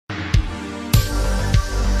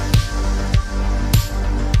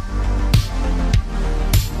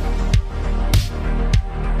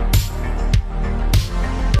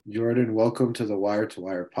Jordan, welcome to the Wire to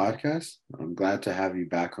Wire podcast. I'm glad to have you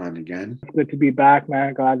back on again. It's good to be back,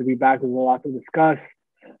 man. Glad to be back. There's a lot to discuss.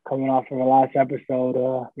 Coming off from the last episode,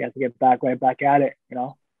 we have to get right back at it.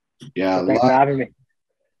 Yeah, a So thanks for lot. having me.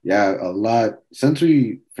 Yeah, a lot. Since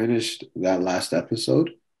we finished that last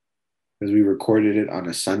episode, because we recorded it on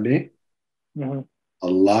a Sunday, hmm a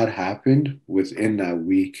lot happened within that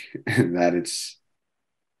week, and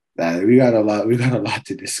that we got a lot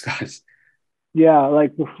to discuss. Yeah,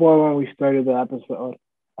 like before when we started the episode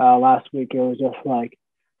last week, it was just like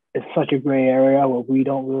it's such a gray area where we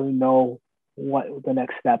don't really know what the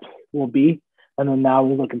next steps will be. And then now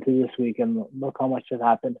we look into this week and look how much has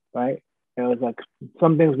happened, right? It was like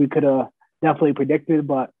some things we could have definitely predicted,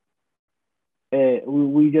 but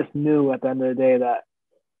we just knew at the end of the day that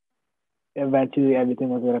eventually everything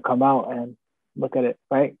was going to come out. And look at it,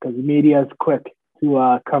 right? Because the media is quick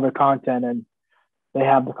to cover content, and they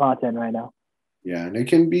have the content right now. Yeah, and it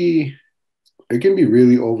can be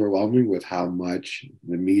really overwhelming with how much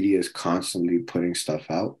the media is constantly putting stuff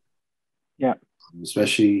out, Yeah,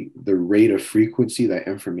 especially the rate of frequency that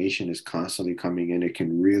information is constantly coming in. It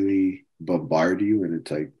can really bombard you, and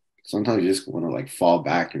it's like sometimes you just want to like fall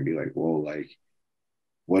back and be like, whoa, like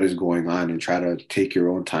what is going on, and try to take your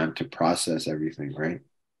own time to process everything, right?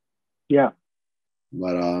 yeah,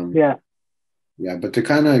 But yeah, yeah, but to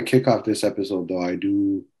kind of kick off this episode though, I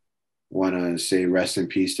do want to say rest in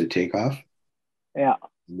peace to Takeoff. yeah.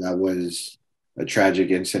 That was a tragic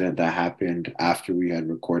incident that happened after we had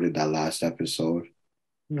recorded that last episode.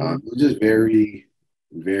 hmm It was just very,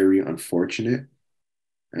 very unfortunate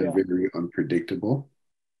and Yeah, very unpredictable.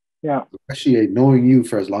 yeah. Actually, knowing you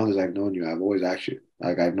for as long as I've known you, I've always actually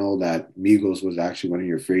like I know that Migos was actually one of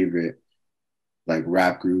your favorite like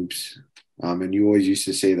rap groups. And you always used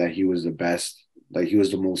to say that he was the best, like he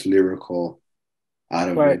was the most lyrical out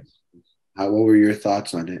of Right. it. What were your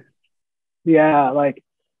thoughts on it? Yeah, like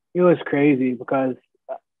it was crazy because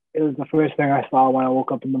it was the first thing I saw when I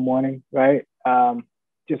woke up in the morning, right?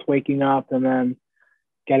 Just waking up and then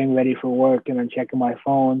getting ready for work and then checking my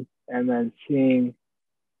phone and then seeing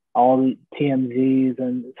all the TMZs.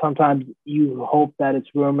 And sometimes you hope that it's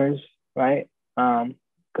rumors, right?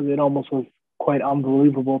 Because it almost was quite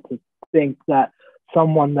unbelievable to think that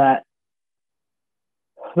someone that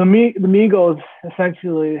the Migos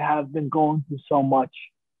essentially have been going through so much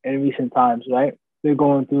in recent times, right? They're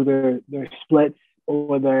going through their splits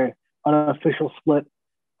or their unofficial split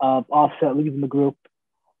of Offset leaving the group,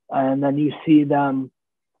 and then you see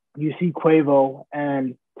Quavo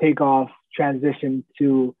and Takeoff transition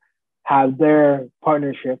to have their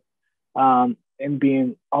partnership in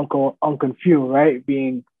being Uncle and Few, right?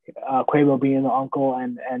 Being Quavo being the uncle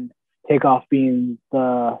and Takeoff being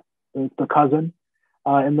the cousin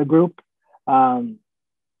in the group. Um,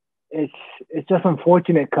 it's it's just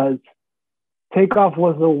unfortunate because Takeoff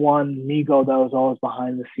was the one Migo that was always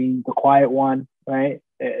behind the scenes, the quiet one, right?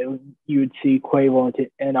 You would see Quavo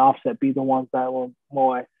and Offset be the ones that were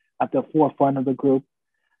more at the forefront of the group.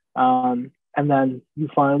 And then you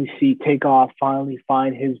finally see Takeoff finally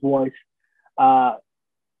find his voice uh,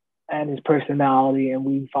 and his personality, and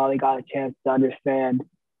we finally got a chance to understand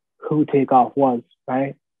who Takeoff was,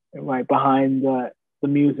 right? Right behind the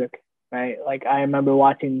music, right? Like I remember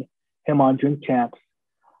watching him on Drink Champs.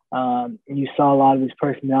 And you saw a lot of his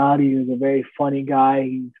personality. He was a very funny guy.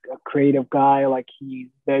 He's a creative guy. Like he's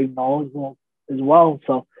very knowledgeable as well.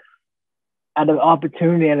 So at an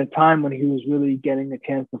opportunity at a time when he was really getting a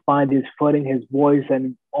chance to find his footing, his voice,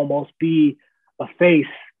 and almost be a face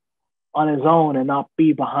on his own and not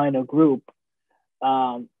be behind a group,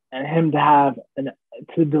 and him to have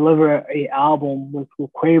to deliver a album with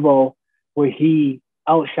Quavo where he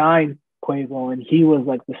outshined Quavo and he was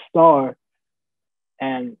like the star,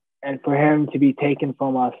 and for him to be taken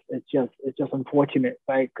from us, it's just unfortunate,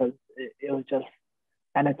 right? Because it was just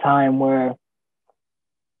at a time where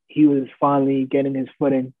he was finally getting his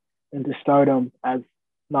footing into stardom as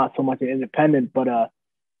not so much an independent, but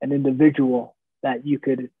an individual that you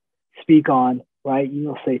could speak on, right?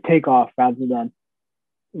 You'll say Takeoff rather than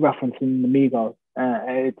referencing the Migos.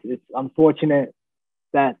 It's unfortunate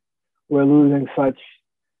that we're losing such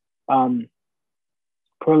um,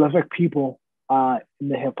 prolific people in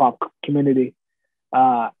the hip hop community,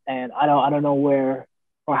 and I don't know where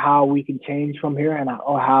or how we can change from here, and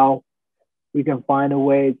or how we can find a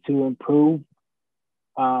way to improve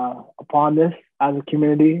upon this as a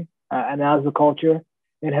community and as a culture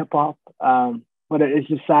in hip hop. But it's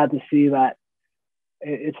just sad to see that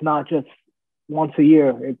it's not just once a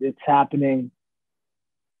year. It's happening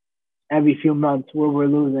every few months where we're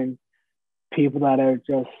losing people that are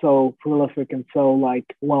just so prolific and so like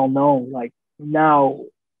well known. Like now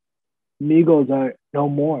Migos are no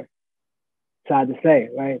more. Sad to say,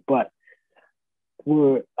 right? But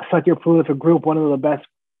we're such a prolific group, one of the best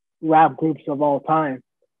rap groups of all time,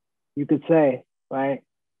 you could say, right?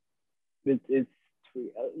 It's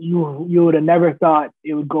you would have never thought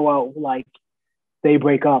it would go out like they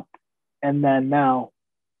break up, and then now,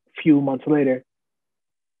 a few months later,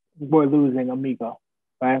 we're losing Amigo,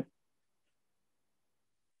 right?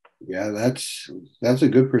 Yeah, that's a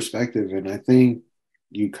good perspective, and I think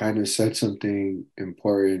you kind of said something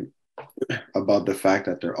important about the fact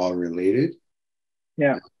that they're all related.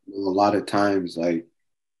 Yeah. A lot of times, like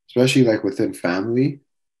especially like within family,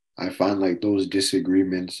 I find like those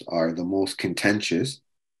disagreements are the most contentious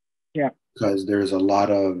Yeah. because there's a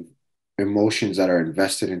lot of emotions that are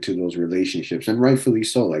invested into those relationships, and rightfully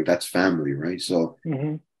so. Like that's family, right? So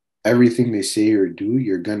Mm-hmm. everything they say or do,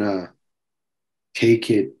 you're gonna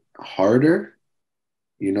take it harder,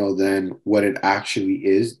 than what it actually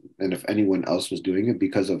is, and if anyone else was doing it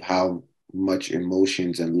because of how much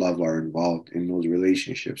emotions and love are involved in those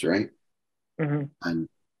relationships, right? Mm-hmm. And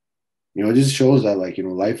it just shows that like,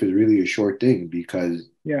 life is really a short thing because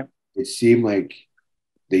Yeah. it seemed like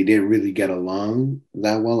they didn't really get along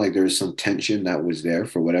that well. Like there was some tension that was there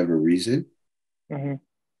for whatever reason. Mm-hmm.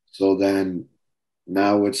 So then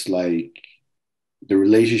now it's like the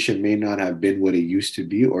relationship may not have been what it used to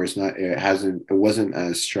be, or it wasn't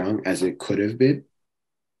as strong as it could have been.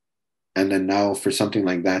 And then now for something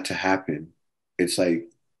like that to happen, it's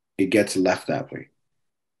like it gets left that way,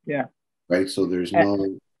 Yeah. right? So there's Eh,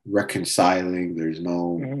 no reconciling, there's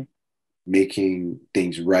no mm-hmm. making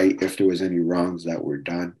things right if there was any wrongs that were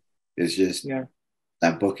done. It's just Yeah.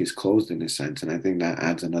 that book is closed in a sense. And I think that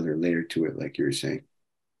adds another layer to it, like you were saying.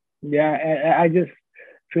 Yeah. And I just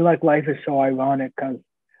feel like life is so ironic because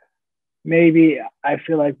maybe I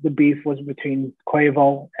feel like the beef was between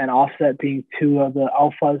Quavo and Offset being two of the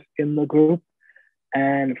alphas in the group.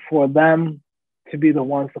 And for them to be the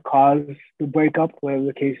ones to cause the breakup, whatever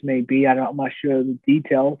the case may be, I'm not sure the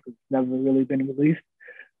details. It's never really been released.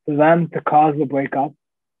 For them to cause the breakup,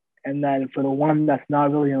 and then for the one that's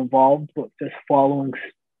not really involved but just following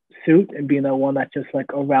suit and being the one that's just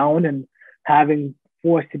like around and having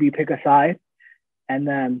forced to be pick a side, and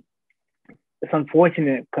then it's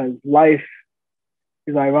unfortunate because life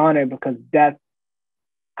is ironic because death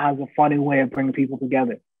has a funny way of bringing people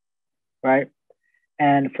together, right?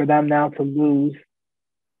 And for them now to lose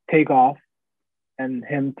Takeoff and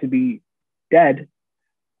him to be dead,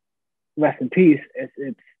 rest in peace,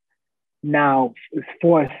 it's now it's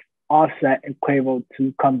forced Offset and Quavo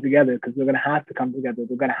to come together because they're gonna have to come together.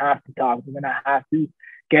 They're gonna have to talk. They're gonna have to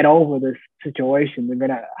get over this situation. They're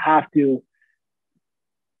gonna have to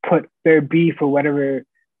put their beef or whatever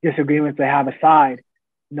disagreements they have aside,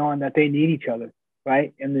 knowing that they need each other,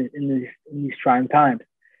 right? In these trying times,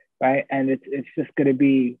 right? And it's just gonna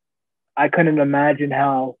be. I couldn't imagine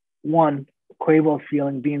how one Quavo's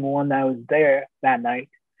feeling being one that was there that night,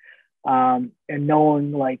 and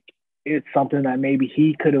knowing like it's something that maybe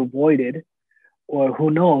he could have avoided, or who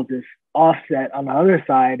knows, this Offset on the other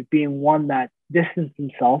side being one that distanced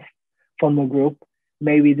himself from the group.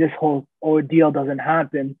 Maybe this whole ordeal doesn't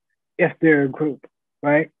happen if they're a group,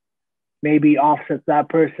 right? Maybe Offset's that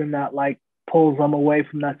person that like pulls them away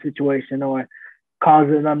from that situation or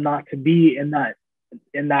causes them not to be in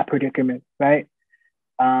that predicament, right?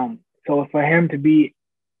 So for him to be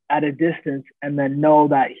at a distance and then know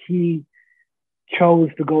that he chose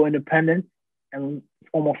to go independent and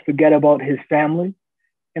almost forget about his family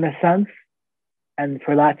in a sense, and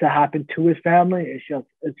for that to happen to his family,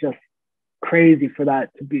 it's just crazy for that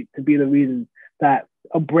to be the reason that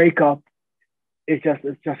a breakup it's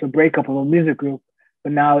just a breakup of a music group,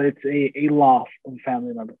 but now it's a loss of a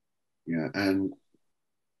family member. Yeah. And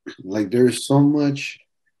like there's so much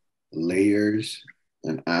layers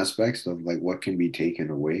and aspects of like what can be taken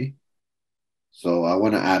away. So I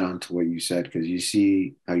want to add on to what you said because you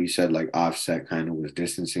see how you said like Offset kind of was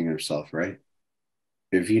distancing himself, right?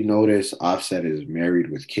 If you notice, Offset is married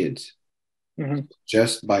with kids. Mm-hmm.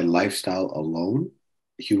 Just by lifestyle alone,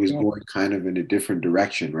 he was Yeah. going kind of in a different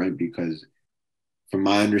direction, right? Because from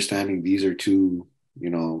my understanding, these are two, you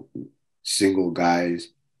know, single guys,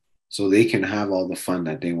 so they can have all the fun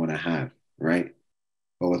that they want to have, right?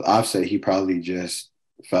 But with Offset, he probably just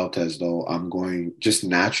felt as though just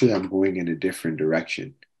naturally, I'm going in a different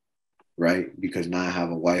direction, right? Because now I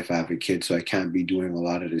have a wife, I have a kid, so I can't be doing a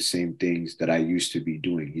lot of the same things that I used to be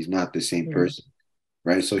doing. He's not the same Mm-hmm. person,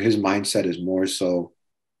 right? So his mindset is more so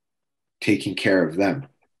taking care of them.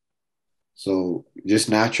 So just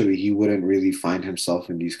naturally, he wouldn't really find himself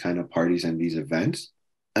in these kind of parties and these events.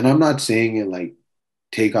 And I'm not saying it like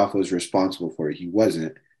Takeoff was responsible for it. He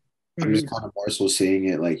wasn't. I'm just Mm-hmm. kind of more so saying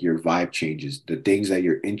it like your vibe changes, the things that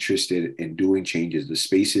you're interested in doing changes, the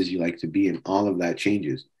spaces you like to be in, all of that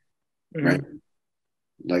changes, right?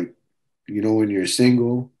 Mm-hmm. Like, when you're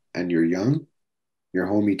single and you're young, your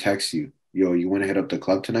homie texts you, yo, you want to hit up the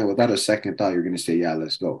club tonight? Without a second thought, you're gonna say, yeah,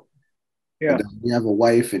 let's go. But Yeah. then when you have a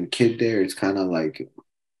wife and kid there, it's kind of like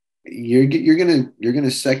you're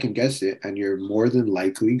gonna second guess it, and you're more than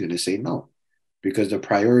likely gonna say no because the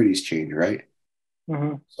priorities change, right?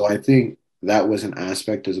 Mm-hmm. So I think that was an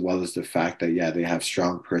aspect, as well as the fact that, yeah, they have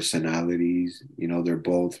strong personalities. They're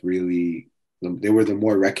both really, they were the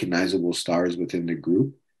more recognizable stars within the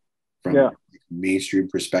group from Yeah. a mainstream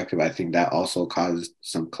perspective. I think that also caused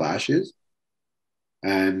some clashes.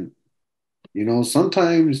 And,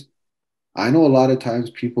 sometimes I know a lot of times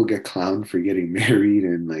people get clowned for getting married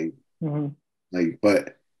and Mm-hmm.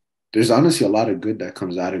 but there's honestly a lot of good that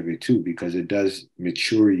comes out of it too, because it does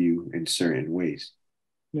mature you in certain ways.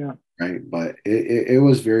 Yeah. Right. But it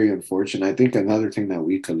was very unfortunate. I think another thing that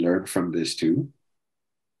we could learn from this too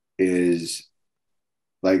is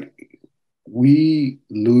like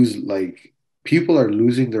people are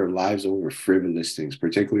losing their lives over frivolous things,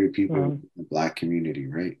 particularly people in Mm-hmm. the Black community,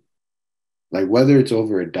 right? Like whether it's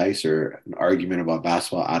over a dice or an argument about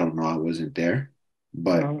basketball, I don't know. I wasn't there,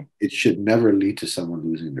 but Mm-hmm. it should never lead to someone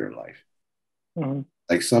losing their life. Mm-hmm.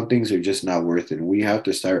 Like some things are just not worth it. And we have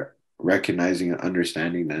to start recognizing and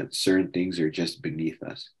understanding that certain things are just beneath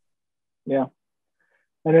us. Yeah.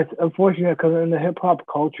 And it's unfortunate because in the hip hop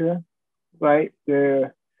culture, right,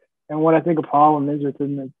 there, and what I think a problem is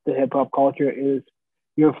within the hip hop culture is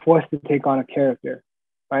you're forced to take on a character,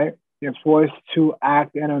 right? You're forced to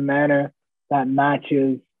act in a manner that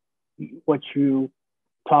matches what you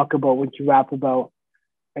talk about, what you rap about,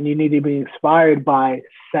 and you need to be inspired by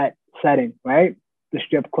setting, right? The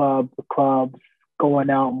strip club, the clubs, going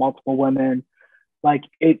out, multiple women. Like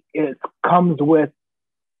it comes with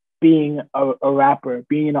being a rapper,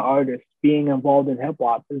 being an artist, being involved in hip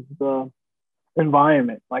hop is the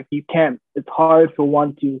environment. Like you can't. It's hard for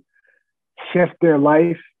one to shift their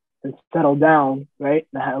life and settle down, right,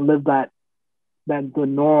 and live that the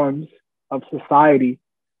norms of society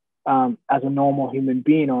as a normal human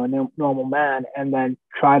being or a normal man, and then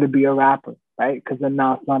try to be a rapper, right? Because then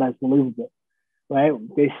now it's not as believable, right?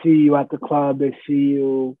 They see you at the club, they see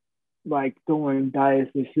you like doing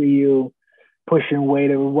diets, they see you pushing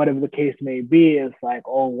weight or whatever the case may be. It's like,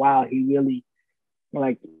 oh wow, he really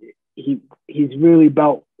like he's really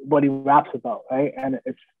about what he raps about, right? And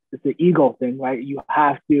it's the ego thing, right? You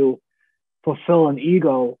have to fulfill an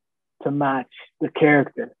ego to match the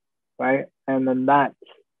character, right? And then that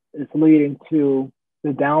is leading to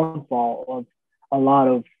the downfall of a lot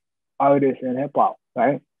of artists in hip hop,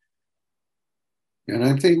 right? And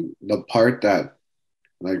I think the part that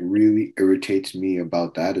really irritates me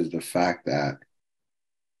about that is the fact that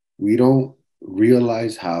we don't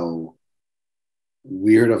realize how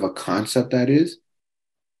weird of a concept that is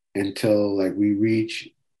until we reach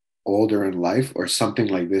older in life or something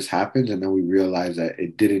like this happens, and then we realize that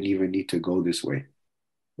it didn't even need to go this way.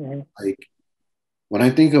 Mm-hmm. Like when I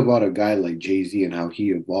think about a guy like Jay-Z and how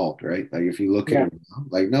he evolved, right? Like if you look at Yeah. him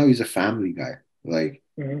now, now he's a family guy. Like,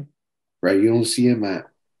 Mm-hmm. right, you don't see him at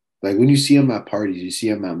when you see him at parties, you see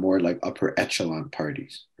him at more like upper echelon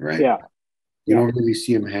parties, right? Yeah. You Yeah. don't really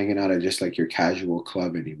see him hanging out at just like your casual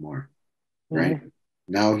club anymore, right? Mm-hmm.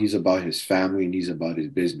 Now he's about his family and he's about his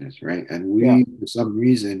business, right? And Yeah. we, for some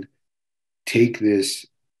reason, take this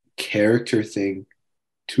character thing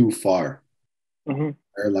too far, Mm-hmm.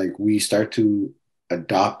 or we start to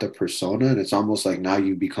adopt a persona, and it's almost like now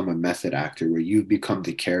you become a method actor where you become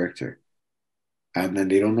the character. And then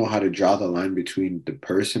they don't know how to draw the line between the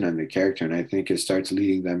person and the character. And I think it starts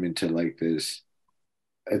leading them into this,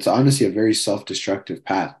 it's honestly a very self-destructive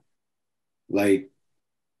path. Like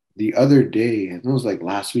the other day, I think it was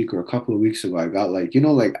last week or a couple of weeks ago, I got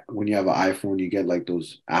when you have an iPhone, you get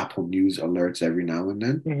those Apple News alerts every now and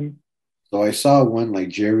then. Mm-hmm. So I saw one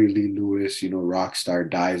Jerry Lee Lewis, rock star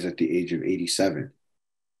dies at the age of 87.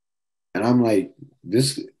 And I'm like,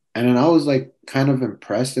 this, and then I was kind of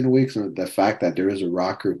impressed in a way because of the fact that there is a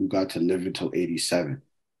rocker who got to live until 87.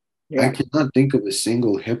 I Yeah. cannot think of a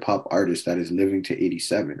single hip hop artist that is living to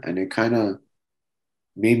 87. And it kind of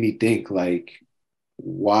made me think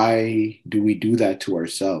why do we do that to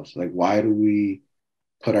ourselves? Why do we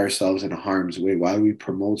put ourselves in harm's way? Why do we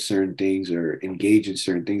promote certain things or engage in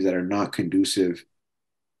certain things that are not conducive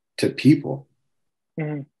to people?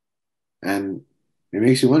 Mm-hmm. And it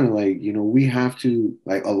makes you wonder, we have to,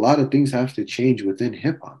 a lot of things have to change within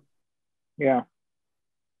hip hop. Yeah.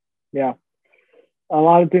 Yeah. A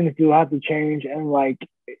lot of things do have to change, and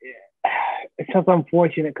it's just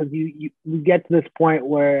unfortunate because you get to this point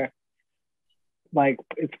where like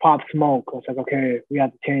it's Pop Smoke. It's like, okay, we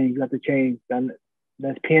have to change, we have to change. Then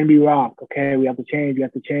there's PNB Rock. Okay, we have to change, we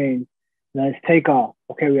have to change. Then it's Takeoff.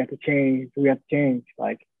 Okay, we have to change, we have to change.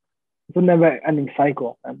 Like it's a never-ending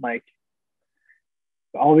cycle, and like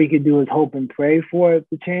all we could do is hope and pray for it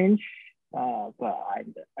to change. But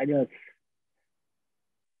I just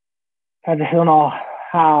don't know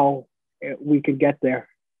how we could get there,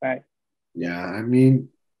 right? Yeah, I mean,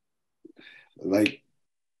 like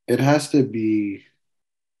it has to be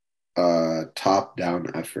a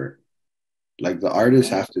top-down effort. Like the artists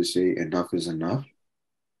Yeah. have to say enough is enough.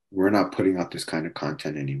 We're not putting out this kind of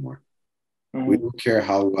content anymore. We Mm-hmm. don't care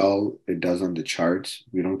how well it does on the charts.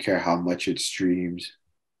 We don't care how much it streams,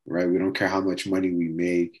 right? We don't care how much money we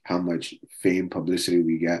make, how much fame, publicity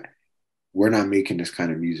we get. We're not making this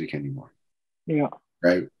kind of music anymore, Yeah.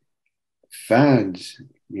 right? Fans,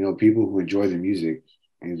 people who enjoy the music,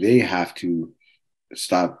 and they have to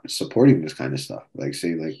stop supporting this kind of stuff. Like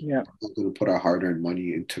say, like, Yeah. we're not going to put our hard-earned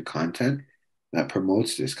money into content that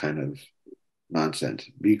promotes this kind of nonsense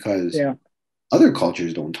because Yeah. other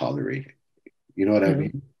cultures don't tolerate it. You know what I Mm-hmm.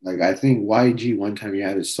 mean? Like I think YG one time he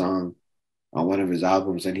had a song on one of his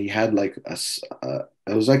albums, and he had like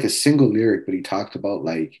it was like a single lyric, but he talked about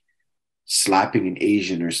like slapping an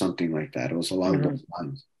Asian or something like that. It was along Mm-hmm. those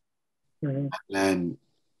lines. Mm-hmm. And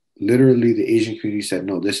literally, the Asian community said,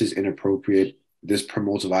 "No, this is inappropriate. This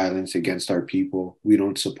promotes violence against our people. We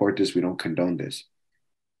don't support this. We don't condone this."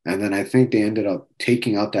 And then I think they ended up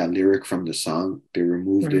taking out that lyric from the song. They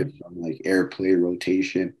removed Mm-hmm. it from like airplay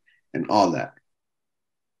rotation and all that.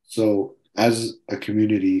 So as a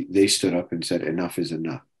community, they stood up and said, enough is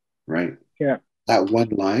enough, right? Yeah. That one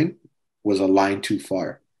line was a line too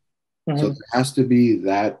far. So Mm-hmm. there has to be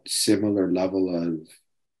that similar level of,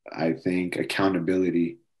 I think,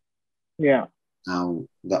 accountability. Yeah. Now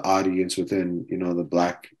the audience within, the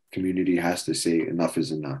Black community has to say enough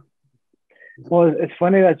is enough. Well, it's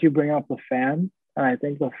funny that you bring up the fans, and I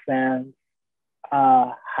think the fans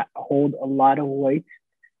hold a lot of weight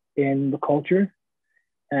in the culture.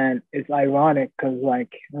 And it's ironic because,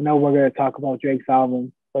 like, I know we're going to talk about Drake's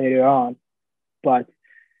album later on, but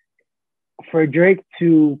for Drake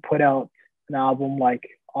to put out an album like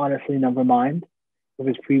Honestly Nevermind of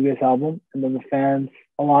his previous album, and then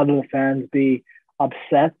a lot of the fans be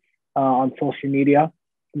upset on social media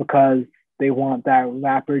because they want that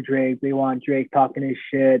rapper Drake, they want Drake talking his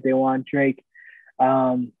shit, they want Drake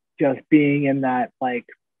just being in that like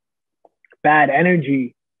bad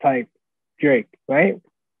energy type Drake, right?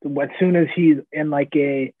 As soon as he's in like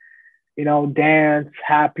a dance,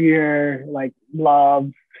 happier, like love,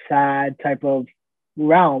 sad type of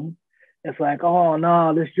realm, it's like, oh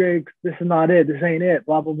no, this Drake, this is not it, this ain't it,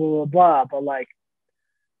 blah blah blah blah blah. But like,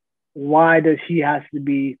 why does he has to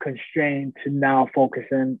be constrained to now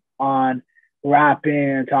focusing on rapping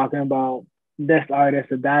and talking about this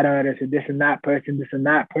artist or that artist or this and that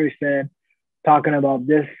person, talking about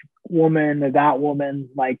this woman or that woman?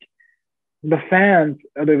 Like the fans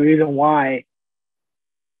are the reason why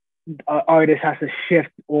artist has to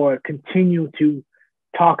shift or continue to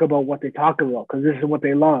talk about what they talk about because this is what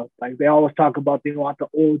they love. Like they always talk about they want the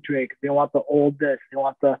old Drake, they want the old this, they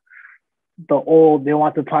want the old, they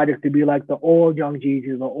want the project to be like the old Young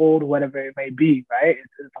Jeezy, the old whatever it may be, right?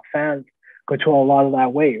 It's the fans control a lot of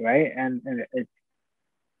that weight, right? And it's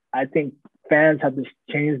I think fans have to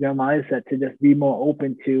change their mindset to just be more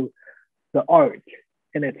open to the art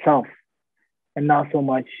in itself and not so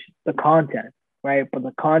much the content, right? But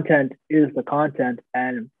the content is the content,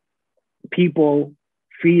 and people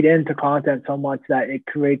feed into content so much that it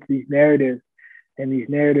creates these narratives, and these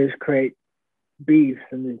narratives create beefs,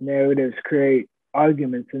 and these narratives create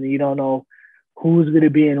arguments, and you don't know who's going to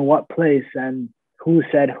be in what place and who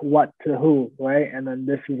said what to who, right? And then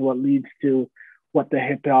this is what leads to what the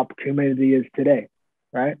hip hop community is today,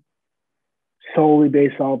 right? Solely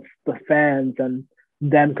based off the fans and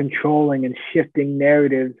them controlling and shifting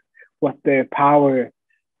narratives with their power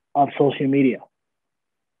of social media.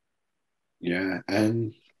 Yeah,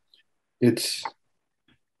 and it's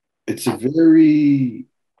it's a very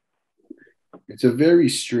it's a very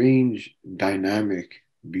strange dynamic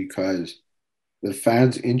because the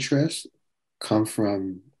fans' interests come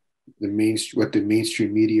from what the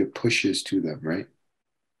mainstream media pushes to them, right?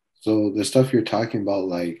 So the stuff you're talking about,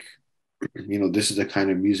 like, this is the kind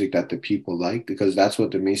of music that the people like because that's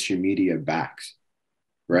what the mainstream media backs,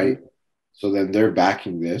 Mm-hmm. right? So then they're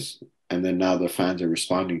backing this, and then now the fans are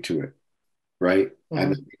responding to it, right?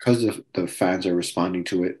 And Mm-hmm. because the fans are responding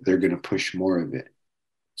to it, they're going to push more of it.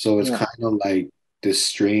 So it's Yeah. kind of like this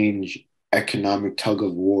strange economic tug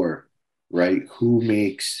of war right? Who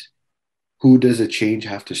does a change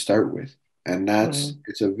have to start with? And Mm-hmm.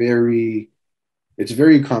 it's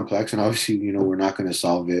very complex. And obviously, we're not going to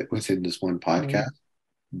solve it within this one Mm-hmm. podcast,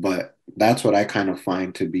 but that's what I kind of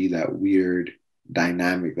find to be that weird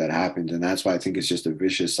dynamic that happens. And that's why I think it's just a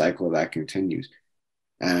vicious cycle that continues.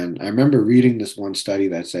 And I remember reading this one study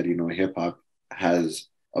that said, hip hop has,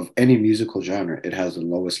 of any musical genre, it has the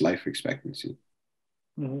lowest life expectancy,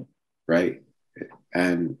 Mm-hmm. right?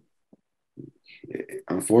 And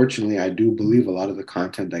unfortunately, I do believe a lot of the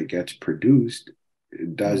content that gets produced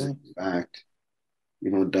does in Mm-hmm. fact,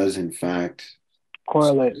 does in fact,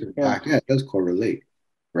 Correlate. Yeah. yeah, it does correlate,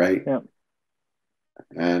 right? Yeah.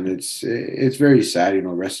 And it's very sad,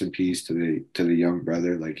 rest in peace to the young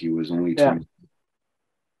brother. Like he was only Yeah. 20.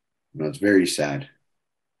 It's very sad.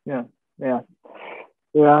 Yeah. Yeah.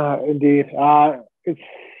 Yeah. Indeed. It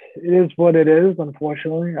is what it is.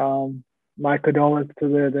 Unfortunately. My condolences to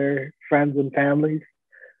their friends and families.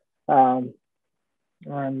 Um,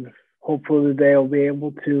 and hopefully they'll be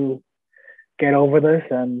able to get over this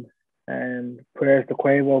and prayers to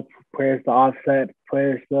Quavo, prayers to Offset,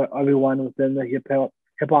 prayers to everyone within the hip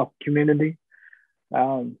hop community.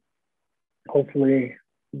 Um, hopefully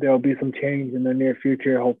there'll be some change in the near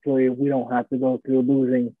future. Hopefully we don't have to go through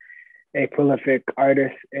losing a prolific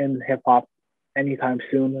artist in hip hop anytime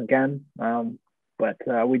soon again. But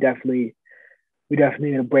we definitely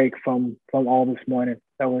need a break from all this mourning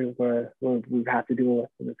that we have to deal with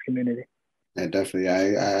in this community. Yeah, definitely.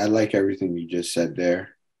 I like everything you just said there.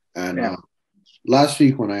 And Yeah, last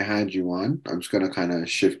week when I had you on, I'm just gonna kind of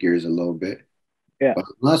shift gears a little bit. yeah, But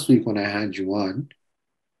last week when I had you on,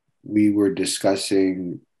 we were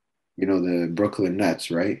discussing, the Brooklyn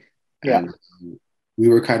Nets, right? yeah. And we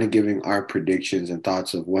were kind of giving our predictions and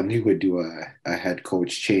thoughts of when they would do a head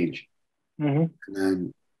coach change. Mm-hmm. And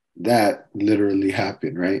then that literally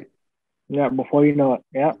happened, right? Yeah, before you know it.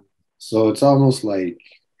 Yeah, So it's almost like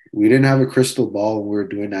we didn't have a crystal ball when we were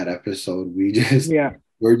doing that episode. yeah,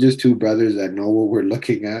 We're just two brothers that know what we're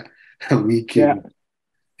looking at and we yeah, can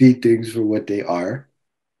see things for what they are.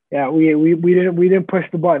 yeah. We didn't push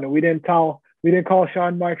the button. We didn't call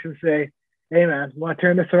Sean Marks and say, "Hey man, want to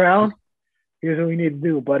turn this around? Here's what we need to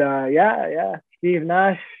do." But yeah, yeah. Steve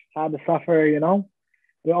Nash had to suffer,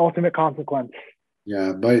 the ultimate consequence.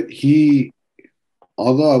 Yeah, but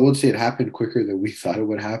although I would say it happened quicker than we thought it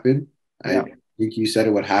would happen, I Yeah. think you said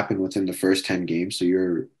it would happen within the first 10 games, so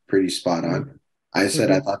you're pretty spot Mm-hmm. on. I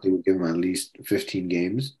said I Mm-hmm. thought they would give him at least 15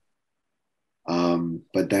 games.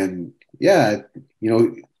 But then, yeah,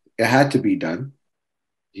 it had to be done.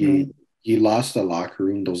 Mm-hmm. He lost the locker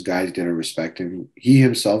room. Those guys didn't respect him. He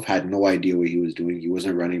himself had no idea what he was doing. He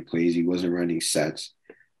wasn't running plays. He wasn't running sets.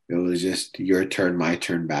 It was just your turn, my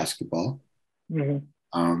turn basketball.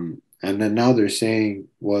 Mm-hmm. And then now they're saying,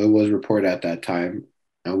 well, it was reported at that time,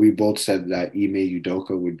 and we both said that Ime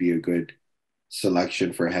Udoka would be a good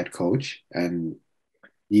selection for head coach, and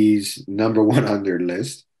he's number one on their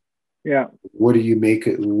list. Yeah. What do you make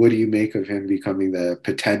of him becoming the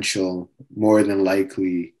potential, more than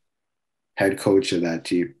likely head coach of that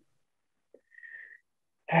team?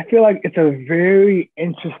 I feel like it's a very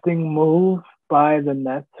interesting move by the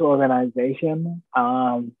Nets organization.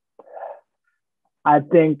 I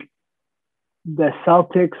think the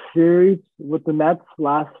Celtics series with the Nets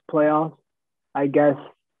last playoffs, I guess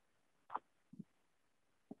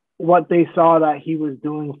what they saw that he was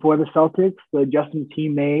doing for the Celtics, the adjustments he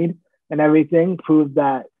made and everything proved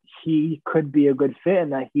that he could be a good fit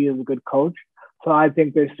and that he is a good coach. So I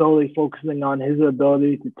think they're solely focusing on his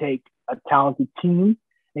ability to take a talented team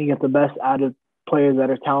and get the best out of players that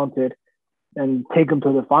are talented and take them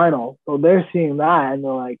to the final. So they're seeing that and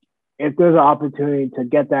they're like, if there's an opportunity to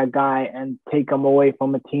get that guy and take him away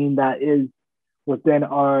from a team that is within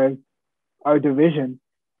our division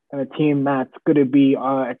and a team that's going to be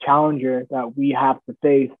a challenger that we have to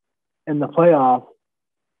face in the playoffs,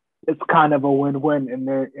 it's kind of a win-win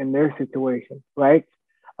in their situation, right?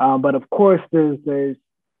 But of course, there's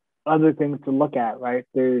other things to look at, right?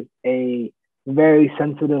 There's a very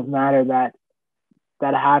sensitive matter that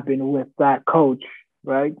happened with that coach,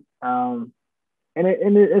 right?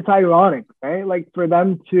 It's ironic, right? Like for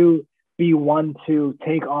them to be one to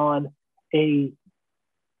take on a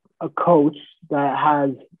a coach that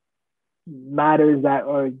has matters that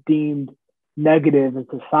are deemed negative in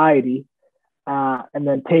society, and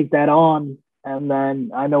then take that on, and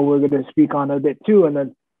then I know we're going to speak on it a bit too, and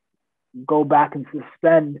then go back and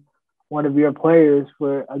suspend one of your players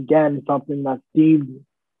for again something that's deemed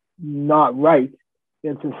not right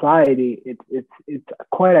in society. It's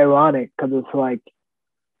quite ironic because it's like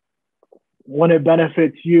when it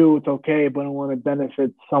benefits you, it's okay, but when it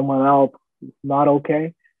benefits someone else, not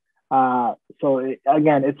okay.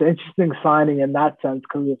 Again, it's an interesting signing in that sense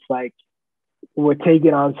because it's like we're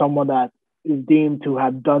taking on someone that is deemed to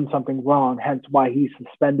have done something wrong, hence why he's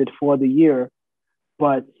suspended for the year.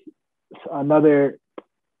 But another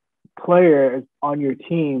player on your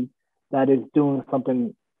team that is doing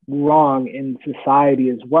something wrong in society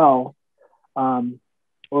as well,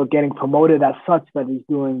 or getting promoted as such that he's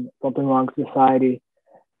doing something wrong in society,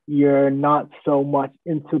 you're not so much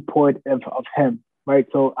in support of him, right?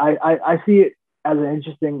 So I see it as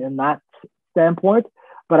interesting in that standpoint.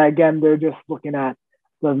 But again, they're just looking at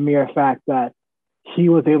the mere fact that he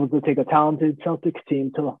was able to take a talented Celtics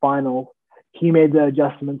team to the finals. He made the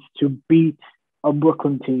adjustments to beat a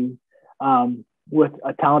Brooklyn team with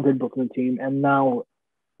a talented Brooklyn team. And now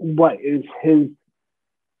what is his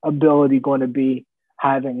ability going to be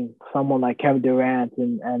having someone like Kevin Durant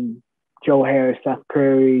and Joe Harris, Steph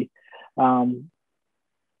Curry, Kyrie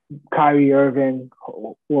Irving,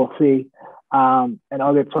 we'll see, and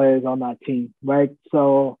other players on that team, right?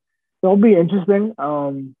 So it'll be interesting.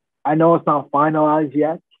 I know it's not finalized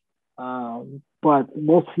yet, but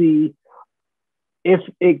we'll see if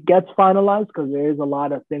it gets finalized because there is a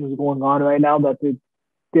lot of things going on right now that they're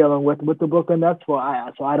dealing with the Brooklyn Nets. So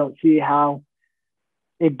I don't see how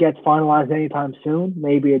it gets finalized anytime soon.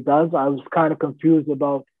 Maybe it does. I was kind of confused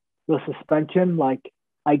about the suspension. Like,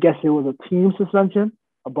 I guess it was a team suspension,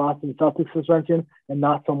 a Boston Celtics suspension, and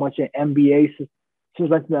not so much an NBA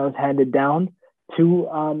suspension that was handed down to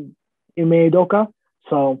Ime Udoka.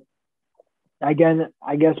 So, again,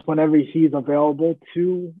 I guess whenever he's available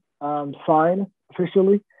to sign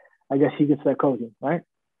officially, I guess he gets that coaching, right?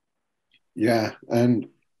 Yeah, and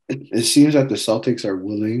it seems that the Celtics are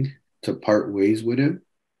willing to part ways with him.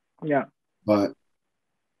 Yeah. But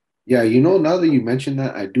yeah, you know, now that you mention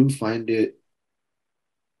that, I do find it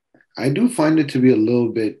to be a little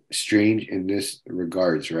bit strange in this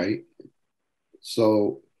regards, right?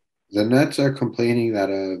 So the Nets are complaining that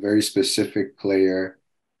a very specific player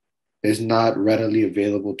is not readily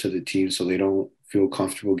available to the team, so they don't feel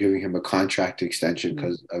comfortable giving him a contract extension Mm-hmm.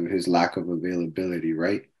 because of his lack of availability,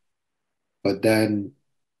 right? But then,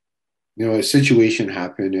 you know, a situation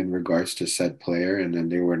happened in regards to said player, and then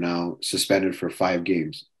they were now suspended for 5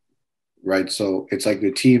 games, right? So it's like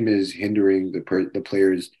the team is hindering the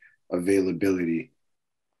player's availability,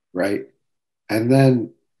 right? And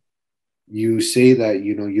then you say that,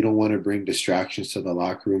 you know, you don't want to bring distractions to the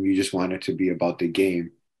locker room. You just want it to be about the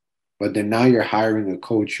game. But then now you're hiring a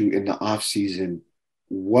coach who in the off season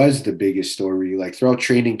was the biggest story. Like throughout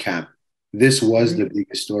training camp, this was Mm-hmm. the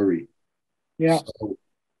biggest story. Yeah. So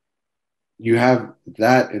you have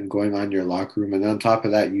that and going on in your locker room. And on top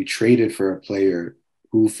of that, you traded for a player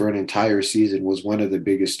who for an entire season was one of the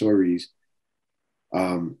biggest stories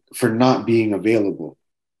for not being available,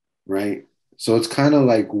 right? So it's kind of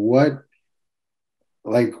what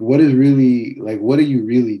is really like what are you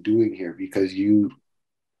really doing here? Because you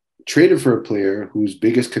traded for a player whose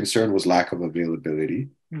biggest concern was lack of availability.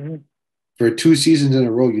 Mm-hmm. For 2 seasons in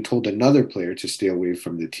a row, you told another player to stay away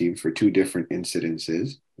from the team for two different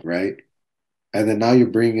incidences, right? And then now you're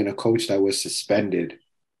bringing in a coach that was suspended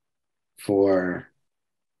for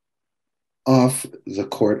off the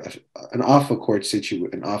court, an off court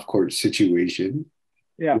situation,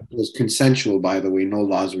 Yeah. which was consensual, by the way. No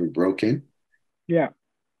laws were broken. Yeah.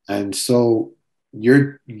 And so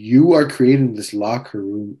you are creating this locker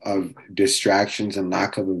room of distractions and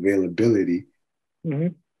lack of availability,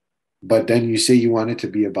 Mm-hmm. but then you say you want it to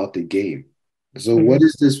be about the game. So what Mm-hmm.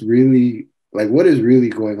 is this really like? What is really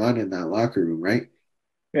going on in that locker room, right?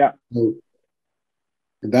 Yeah. So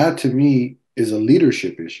that to me is a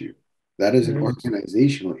leadership issue. That is an Mm-hmm.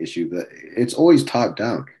 organizational issue. That it's always top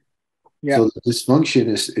down. Yeah. So the dysfunction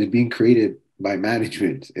is being created by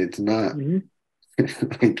management. It's not Mm-hmm.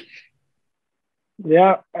 like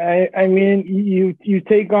Yeah, I mean, you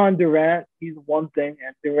take on Durant, he's one thing,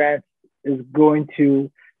 and Durant is going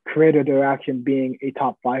to create a direction being a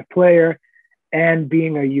top 5 player and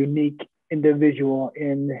being a unique individual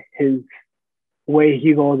in his way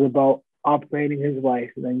he goes about operating his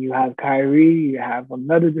life. And then you have Kyrie, you have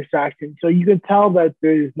another distraction. So you can tell that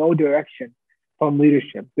there is no direction from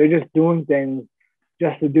leadership. They're just doing things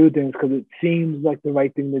just to do things because it seems like the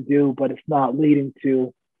right thing to do, but it's not leading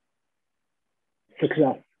to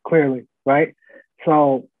success, clearly, right?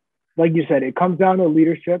 So, like you said, it comes down to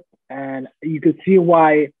leadership, and you can see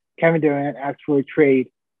why Kevin Durant asked for a trade,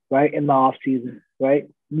 right, in the offseason, right?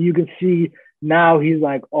 You can see now he's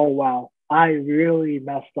like, oh, wow, I really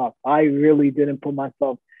messed up. I really didn't put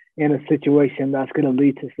myself in a situation that's going to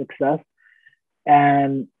lead to success.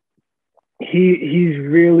 And he's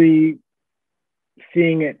really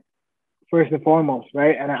seeing it first and foremost,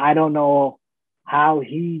 right? And I don't know how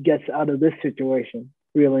he gets out of this situation,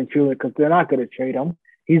 really and truly, because they're not going to trade him.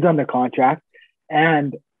 He's under contract.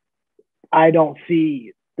 And I don't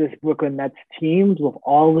see this Brooklyn Nets teams with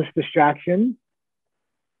all this distraction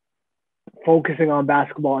focusing on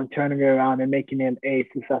basketball and turning it around and making it a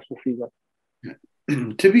successful season.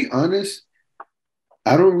 To be honest,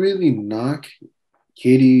 I don't really knock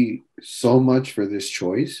Katie so much for this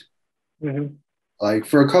choice. Mm-hmm. Like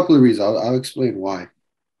for a couple of reasons, I'll explain why.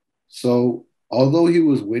 So, although he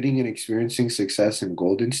was winning and experiencing success in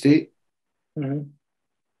Golden State, Mm-hmm.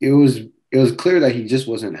 it was clear that he just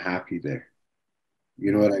wasn't happy there.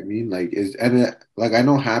 You know what I mean? Like I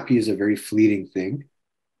know happy is a very fleeting thing,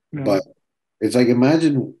 Mm-hmm. but it's like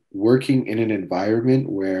imagine working in an environment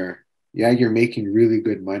where yeah, you're making really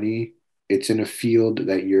good money. It's in a field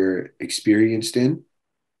that you're experienced in,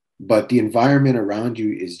 but the environment around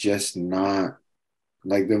you is just not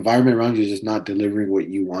like the environment around you is just not delivering what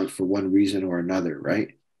you want for one reason or another,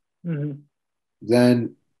 right? Mm-hmm.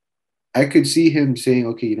 Then I could see him saying,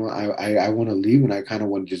 okay, you know, I want to leave and I kind of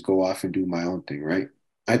want to just go off and do my own thing, right?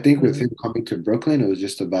 I think with Mm-hmm. him coming to Brooklyn, it was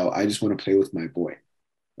just about I just want to play with my boy.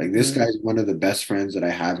 Like this Mm-hmm. guy's one of the best friends that I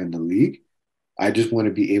have in the league. I just want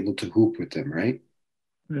to be able to hoop with him, right?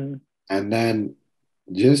 Mm-hmm. And then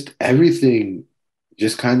just everything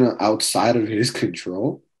just kind of outside of his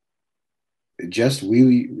control, it just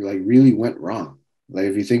really went wrong. Like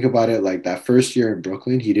if you think about it, like that first year in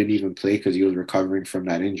Brooklyn, he didn't even play because he was recovering from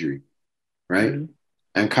that injury, right? Mm-hmm.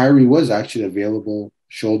 And Kyrie was actually available,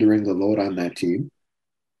 shouldering the load on that team,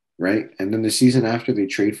 right? And then the season after they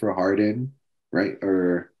trade for Harden, right?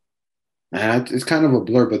 Or it's kind of a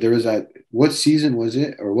blur, but there was that. What season was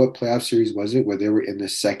it, or what playoff series was it, where they were in the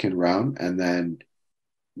second round and then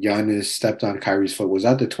Giannis stepped on Kyrie's foot? Was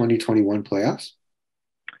that the 2021 playoffs?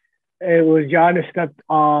 It was Giannis stepped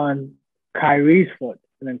on Kyrie's foot,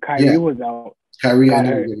 and then Yeah, Kyrie was out, Kyrie got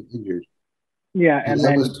ended up hurt. getting injured. Yeah, Yeah, and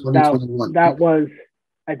that was then 2021. that was,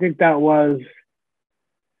 I think that was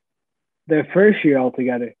their first year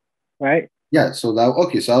altogether, right? Yeah, so that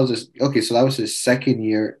okay, so that was okay, so that was his second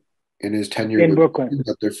year in his tenure In with Brooklyn. Brooklyn,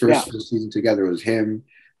 but their Yeah, first full season together was him,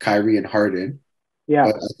 Kyrie, and Harden. yeah.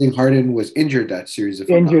 But I think Harden was injured that series, if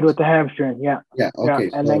I'm not Injured with the mistaken. hamstring. Yeah, Yeah, yeah. okay,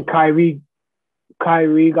 And then so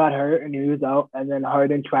Kyrie got hurt and he was out, and then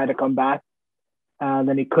Harden tried to come back, and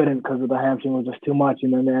then he couldn't because of the hamstring was just too much,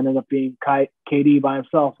 and then it ended up being KD by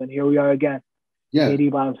himself, and here we are again, yeah,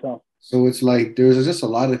 KD by himself. so it's like there's just a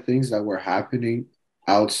lot of things that were happening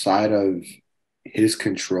outside of his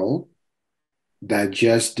control that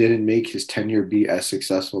just didn't make his tenure be as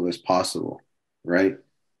successful as possible, right?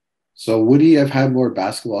 So would he have had more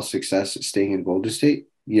basketball success staying in Golden State?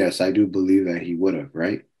 Yes, I do believe that he would have,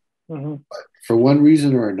 right? Mm-hmm. For one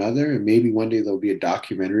reason or another, and maybe one day there'll be a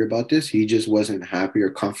documentary about this, he just wasn't happy or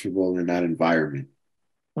comfortable in that environment,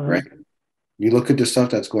 right? Mm-hmm. You look at the stuff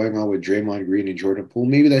that's going on with Draymond Green and Jordan Poole,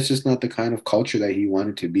 maybe that's just not the kind of culture that he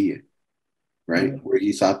wanted to be in, right? Mm-hmm. Where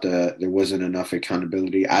he thought there wasn't enough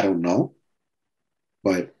accountability. I don't know.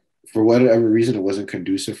 But for whatever reason, it wasn't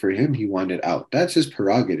conducive for him. He wanted out. That's his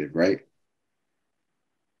prerogative, right?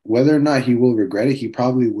 Whether or not he will regret it, he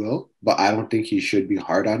probably will. But I don't think he should be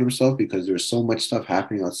hard on himself because there's so much stuff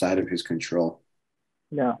happening outside of his control.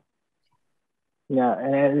 Yeah, yeah.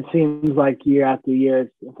 And it seems like year after year,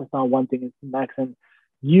 if it's not one thing, it's the next. And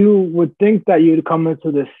you would think that you'd come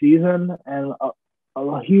into this season, and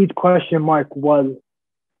a huge question mark was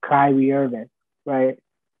Kyrie Irving, right?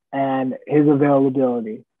 And his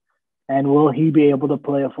availability. And will he be able to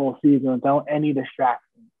play a full season without any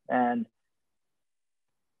distractions? And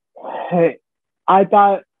hey, I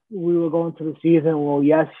thought we were going to the season. Well,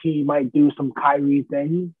 yes, he might do some Kyrie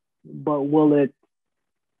things, but will it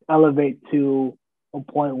elevate to a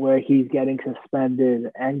point where he's getting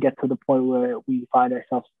suspended and get to the point where we find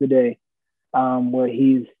ourselves today, where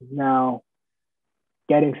he's now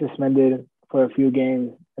getting suspended for a few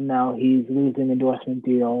games, and now he's losing endorsement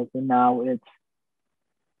deals, and now it's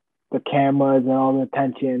the cameras and all the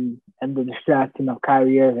attention and the distraction of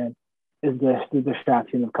Kyrie Irving is the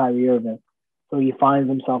distraction of Kyrie Irving. So he finds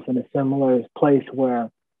himself in a similar place where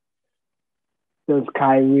does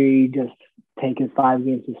Kyrie just take his 5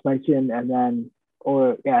 game suspension and then,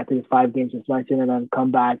 or yeah, take his 5 game suspension and then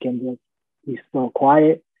come back and just be still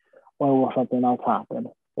quiet, or will something else happen?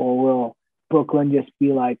 Or will Brooklyn just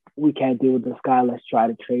be like, we can't deal with this guy, let's try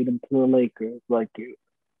to trade him to the Lakers? Like,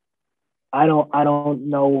 I don't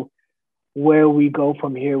know where we go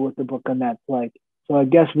from here with the Brooklyn Nets. Like, so I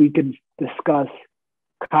guess we could discuss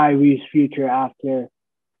Kyrie's future after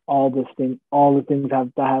all the things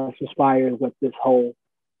that have transpired with this whole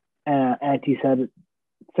anti-Semitism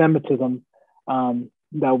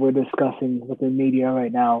that we're discussing with the media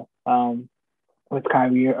right now, with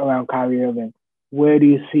Kyrie, around Kyrie Irving. Where do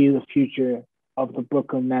you see the future of the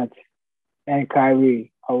Brooklyn Nets and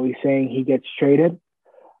Kyrie? Are we saying he gets traded?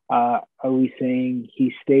 Are we saying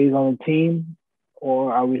he stays on the team,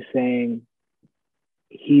 or are we saying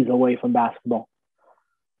he's away from basketball?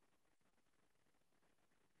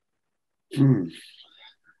 Hmm.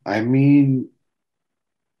 I mean,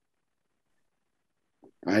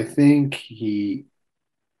 I think he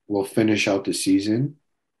will finish out the season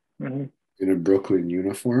Mm-hmm. in a Brooklyn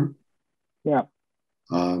uniform. Yeah.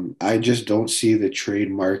 I just don't see the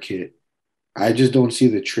trade market. I just don't see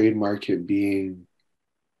the trade market being.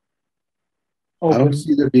 I don't Open.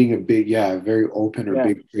 see there being a big, yeah, very open or Yeah.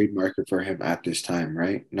 big trade market for him at this time,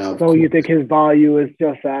 right? Now, of So you course, think his value is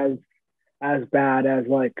just as bad as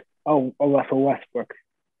like a Russell Westbrook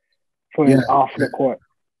for yeah, his off the court?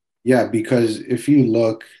 yeah, because if you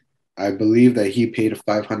look, I believe that he paid a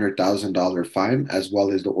 $500,000 fine as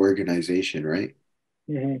well as the organization, right?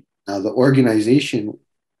 Mm-hmm. Now, the organization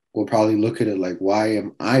will probably look at it like, why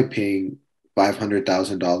am I paying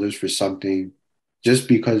 $500,000 for something just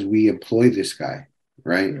because we employ this guy,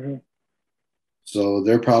 right? Mm-hmm. So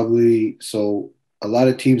they're probably, so a lot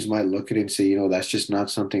of teams might look at it and say, that's just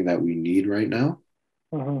not something that we need right now.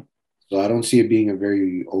 Mm-hmm. So I don't see it being a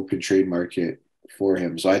very open trade market for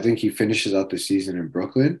him. So I think he finishes out the season in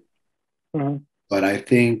Brooklyn. Mm-hmm. But I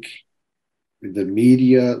think the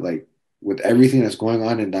media, like with everything that's going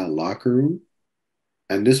on in that locker room,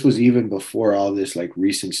 and this was even before all this like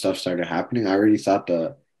recent stuff started happening, I already thought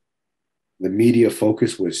the media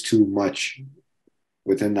focus was too much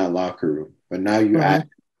within that locker room. But now you add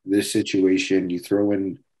Mm-hmm. this situation, you throw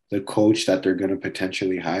in the coach that they're going to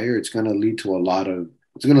potentially hire, it's going to lead to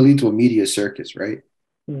a media circus, right?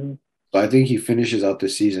 Mm-hmm. So I think he finishes out the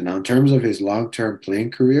season. Now, in terms of his long-term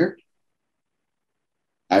playing career,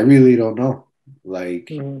 I really don't know. Like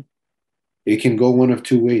Mm-hmm. it can go one of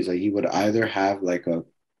two ways. Like he would either have like a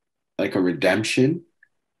redemption,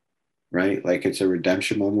 right? Like it's a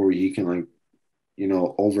redemption moment where he can like,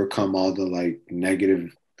 overcome all the like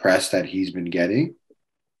negative press that he's been getting.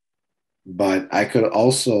 But I could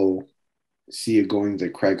also see it going the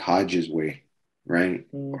Craig Hodges way, right?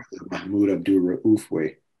 Mm-hmm. Or the Mahmoud Abdul Rauf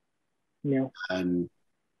way. Yeah. And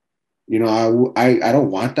I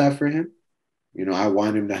don't want that for him. I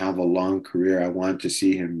want him to have a long career. I want to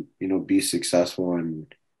see him, be successful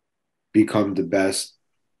and become the best,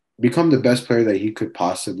 become the best player that he could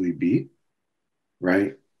possibly be,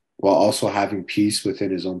 right? While also having peace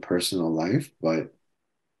within his own personal life. But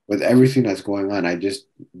with everything that's going on, I just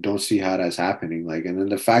don't see how that's happening. Like, and then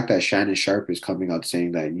the fact that Shannon Sharp is coming out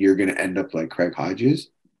saying that you're going to end up like Craig Hodges,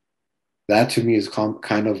 that to me is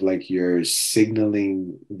kind of like you're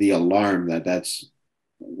signaling the alarm that that's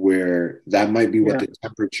where that might be what Yeah. the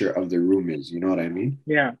temperature of the room is. You know what I mean?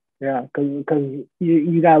 Yeah. Yeah. Because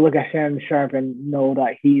you gotta look at Shannon Sharp and know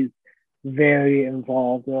that he's very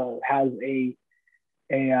involved. Has a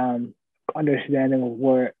understanding of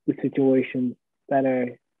where the situations that are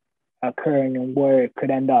occurring and where it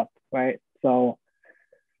could end up, right? So,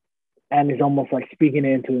 and it's almost like speaking it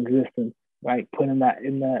into existence, right? Putting that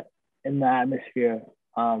in the atmosphere.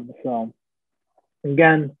 So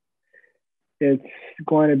again, it's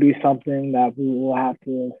going to be something that we will have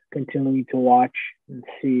to continue to watch and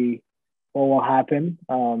see what will happen.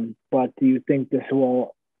 But do you think this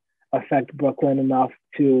will affect Brooklyn enough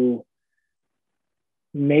to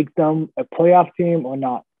make them a playoff team or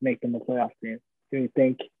not make them a playoff team? Do you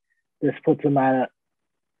think this puts them at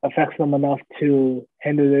affects them enough to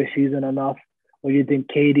hinder their season enough, or do you think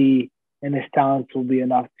KD and his talents will be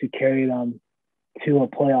enough to carry them to a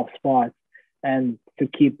playoff spot and to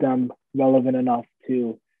keep them relevant enough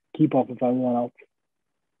to keep up with everyone else?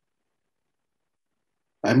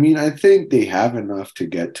 I mean, I think they have enough to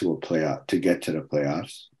get to a playoff to get to the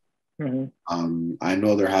playoffs. Mm-hmm. I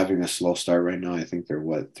know they're having a slow start right now. I think they're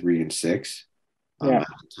what 3-6 Yeah. at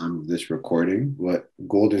the time of this recording. But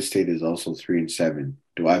Golden State is also 3-7.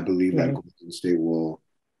 Do I believe that Mm-hmm. Golden State will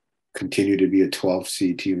continue to be a 12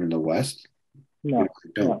 seed team in the West? No. I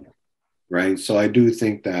don't. No. Right. So I do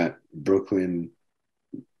think that Brooklyn,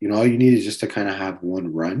 all you need is just to kind of have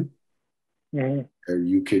one run, Mm-hmm. or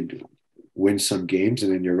you could win some games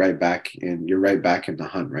and then you're right back in the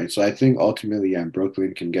hunt, right? So I think ultimately, yeah,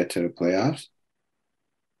 Brooklyn can get to the playoffs.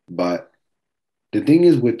 But the thing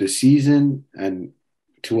is with the season and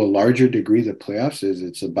to a larger degree the playoffs is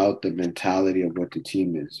it's about the mentality of what the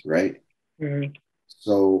team is, right? Mm-hmm.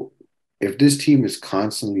 So if this team is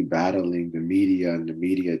constantly battling the media and the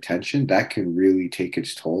media attention, that can really take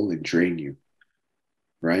its toll and drain you,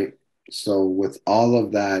 right? So with all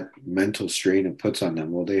of that mental strain it puts on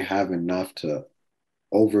them, will they have enough to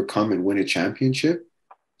overcome and win a championship?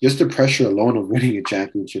 Just the pressure alone of winning a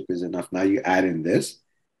championship is enough. Now you add in this,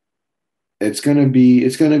 it's gonna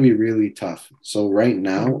be really tough. So right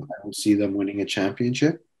now, Mhm. I don't see them winning a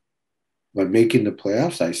championship, but making the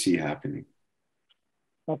playoffs, I see happening.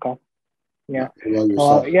 Okay. Yeah. What about So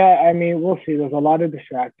yourself? yeah, I mean, we'll see. There's a lot of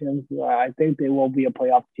distractions. I think they will be a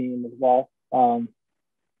playoff team as well.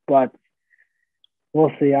 But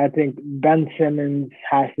we'll see. I think Ben Simmons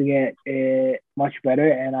has to get much better.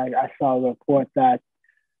 And I saw a report that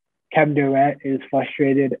Kevin Durant is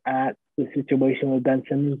frustrated at the situation with Ben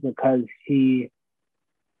Simmons because he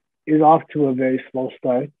is off to a very slow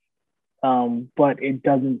start. But it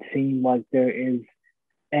doesn't seem like there is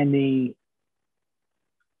any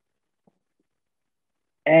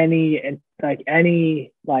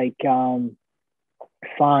any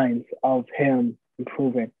signs of him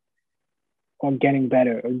improving or getting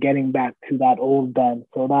better or getting back to that old Ben.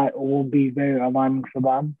 So that will be very alarming for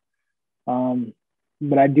them. Um,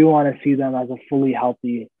 but I do want to see them as a fully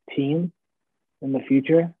healthy team in the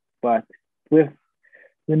future, but with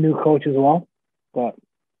the new coach as well. But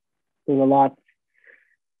there's a lot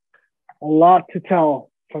to tell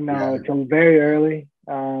from now. Yeah. It's very early,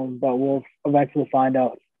 but we'll eventually find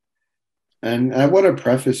out. And I want to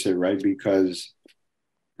preface it, right? Because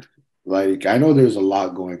like I know there's a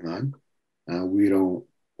lot going on. We don't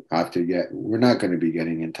have to we're not going to be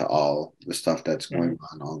getting into all the stuff that's Mm-hmm. going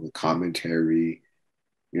on, all the commentary.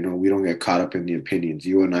 We don't get caught up in the opinions.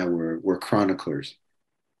 You and I we're chroniclers.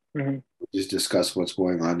 Mm-hmm. We just discuss what's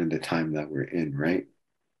going on in the time that we're in, right?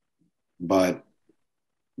 But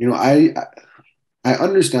you know, I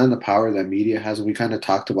understand the power that media has. We kind of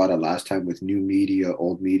talked about it last time with new media,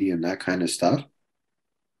 old media, and that kind of stuff.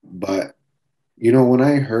 But when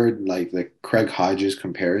I heard like the Craig Hodges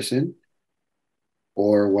comparison,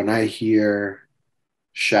 or when I hear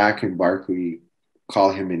Shaq and Barkley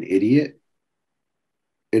call him an idiot,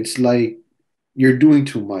 it's like you're doing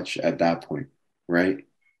too much at that point, right?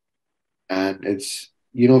 And if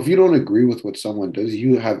you don't agree with what someone does,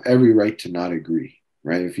 you have every right to not agree,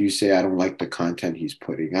 right? If you say, I don't like the content he's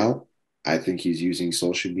putting out, I think he's using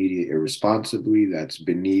social media irresponsibly, that's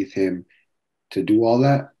beneath him to do all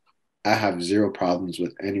that. I have zero problems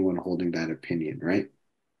with anyone holding that opinion, right?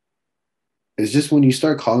 It's just when you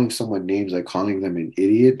start calling someone names, like calling them an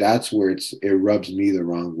idiot, that's where it rubs me the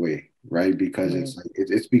wrong way, right? Because Mm-hmm. it's like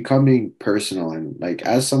it's becoming personal, and like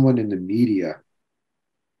as someone in the media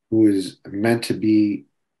who is meant to be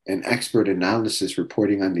an expert analysis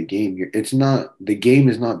reporting on the game, it's not the game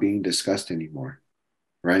is not being discussed anymore,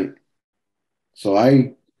 right? So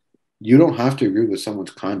you don't have to agree with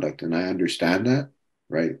someone's conduct, and I understand that,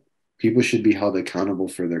 right? People should be held accountable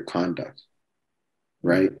for their conduct, Mm-hmm.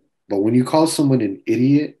 right? But when you call someone an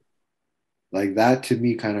idiot, like that to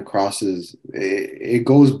me kind of crosses it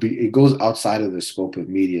goes outside of the scope of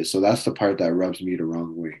media. So that's the part that rubs me the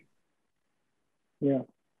wrong way. Yeah.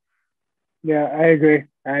 Yeah, I agree.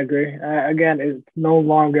 I agree. Again, it's no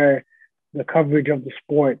longer the coverage of the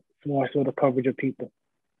sport; it's more so the coverage of people.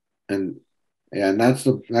 And yeah, and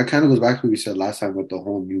that kind of goes back to what we said last time with the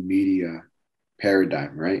whole new media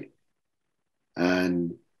paradigm, right?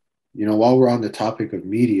 And while we're on the topic of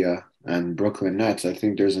media and Brooklyn Nets, I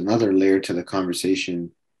think there's another layer to the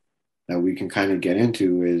conversation that we can kind of get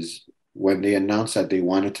into is when they announced that they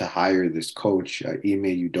wanted to hire this coach,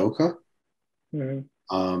 Ime Udoka, Mm-hmm.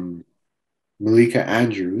 um, Malika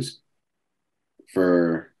Andrews,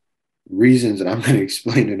 for reasons that I'm going to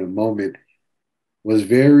explain in a moment, was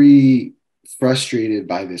very frustrated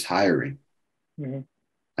by this hiring. Mm-hmm.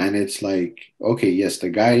 And it's like, okay, yes, the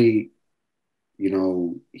guy,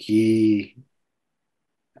 he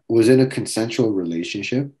was in a consensual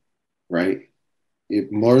relationship, right?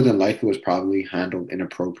 It more than likely was probably handled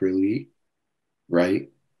inappropriately,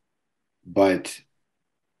 right? But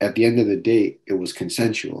at the end of the day, it was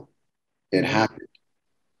consensual. It Mm-hmm. happened,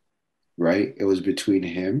 right? It was between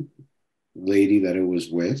him, lady that it was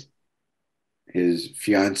with, his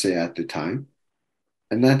fiance at the time,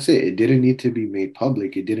 and that's it. It didn't need to be made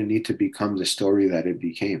public. It didn't need to become the story that it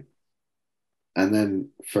became. And then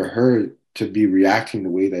for her to be reacting the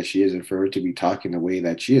way that she is and for her to be talking the way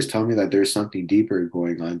that she is, tell me that there's something deeper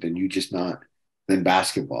going on than you just not than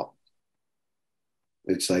basketball.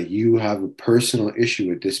 It's like you have a personal issue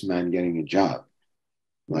with this man getting a job.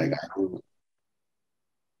 Like Mm-hmm.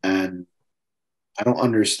 and I don't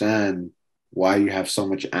understand why you have so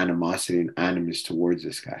much animosity and animus towards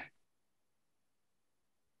this guy.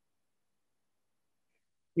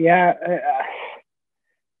 Yeah.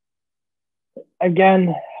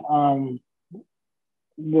 Again, um,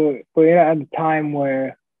 we're at a time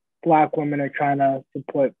where black women are trying to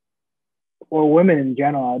support, or women in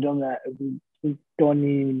general. I don't know. We don't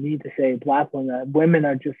even need to say black women. Women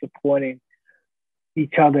are just supporting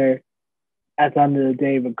each other at the end of the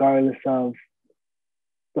day, regardless of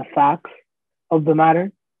the facts of the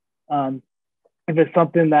matter. Um, if it's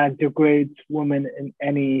something that degrades women in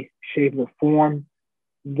any shape or form,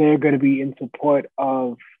 they're going to be in support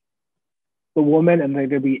of the woman and they're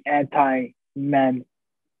going to be anti men.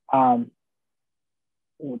 Um,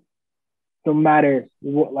 no matter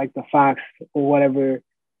what, like the facts or whatever,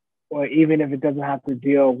 or even if it doesn't have to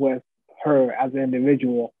deal with her as an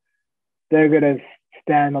individual, they're going to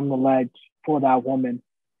stand on the ledge for that woman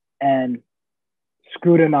and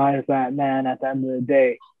scrutinize that man at the end of the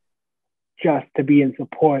day just to be in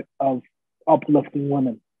support of uplifting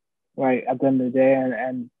women, right? At the end of the day,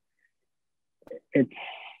 and it's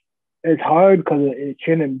it's hard because it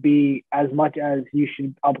shouldn't be as much as you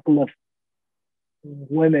should uplift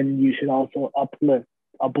women. You should also uplift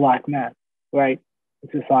a black man, right?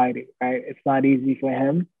 In society, right? It's not easy for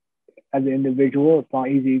him as an individual. It's not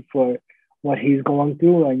easy for what he's going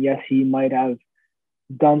through, and yes, he might have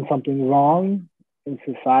done something wrong in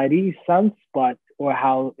society sense, but or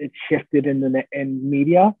how it's shifted in the in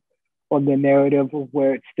media or the narrative of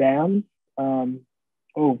where it stands.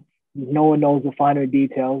 Oh, no one knows the finer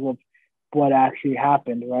details of what actually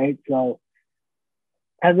happened, right? So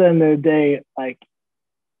at the end of the day, like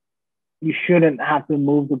you shouldn't have to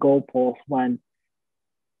move the goalposts when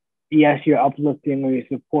yes, you're uplifting or you're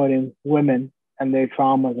supporting women and their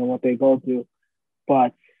traumas and what they go through,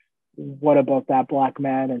 but what about that black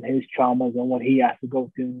man and his traumas and what he has to go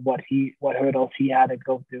through, what hurdles he had to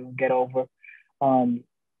go through and get over. Um,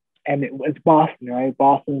 and it's Boston, right?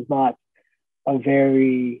 Boston's not a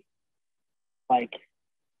very like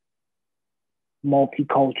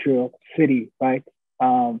multicultural city, right?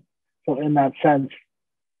 So in that sense,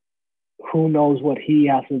 who knows what he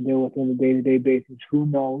has to deal with on a day-to-day basis? Who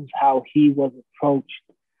knows how he was approached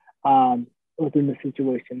within the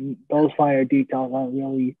situation? Those finer details aren't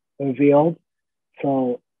really revealed.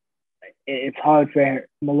 So it's hard for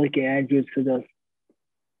Malika Andrews to just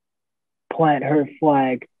plant her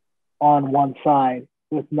flag on one side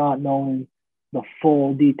with not knowing the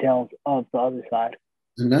full details of the other side.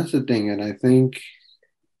 And that's the thing. And I think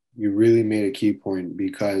you really made a key point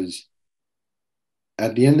because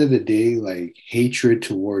at the end of the day, like hatred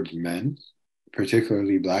towards men,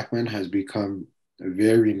 particularly black men, has become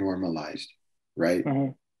very normalized, right?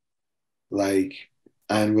 Mm-hmm. Like,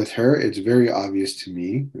 and with her, it's very obvious to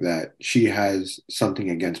me that she has something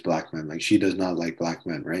against black men. Like, she does not like black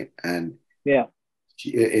men, right? And Yeah.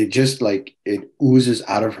 it just like it oozes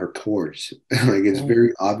out of her pores. Like, it's Mm-hmm.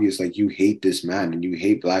 very obvious, like, you hate this man and you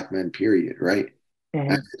hate black men, period, right? And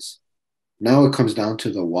Mm-hmm. now it comes down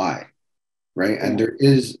to the why, right? And Yeah. there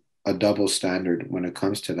is a double standard when it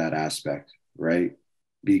comes to that aspect, right?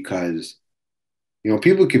 Because,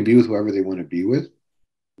 people can be with whoever they want to be with,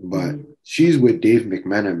 but Mm-hmm. she's with Dave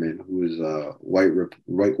McMenamin, who is a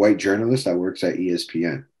white journalist that works at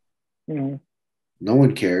ESPN. Mm-hmm. No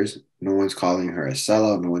one cares. No one's calling her a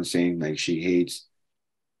sellout. No one's saying like she hates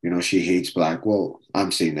black. Well,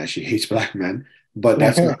 I'm saying that she hates black men, but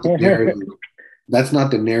that's not the narrative. That's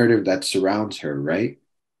not the narrative that surrounds her, right?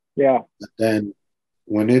 Yeah. But then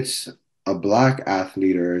when it's a black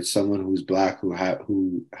athlete or it's someone who's black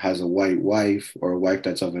who has a white wife or a wife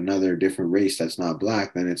that's of another different race that's not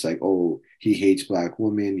black, then it's like, oh, he hates black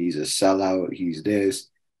women, he's a sellout, he's this.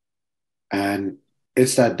 And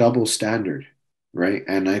it's that double standard, right?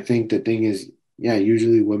 And I think the thing is, yeah,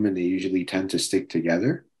 usually women they usually tend to stick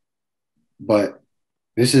together, but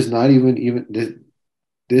this is not even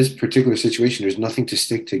this particular situation, there's nothing to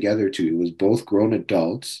stick together to. It was both grown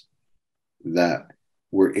adults that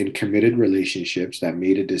were in committed relationships that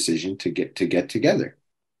made a decision to get together,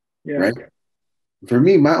 Yeah. right? For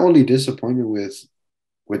me, my only disappointment with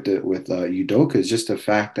Udoka is just the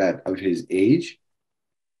fact that of his age,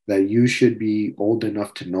 that you should be old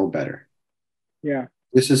enough to know better. Yeah.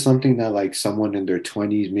 This is something that like someone in their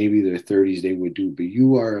 20s, maybe their 30s, they would do, but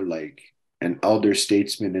you are like an elder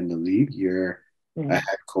statesman in the league. You're a Mm-hmm.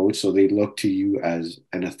 head coach, so they look to you as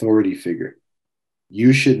an authority figure.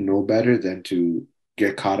 You should know better than to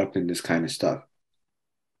get caught up in this kind of stuff,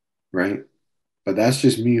 right? But that's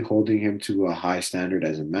just me holding him to a high standard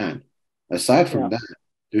as a man. Aside from Yeah. that,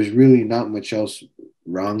 there's really not much else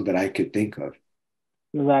wrong that I could think of.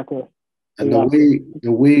 Exactly. And the Exactly. way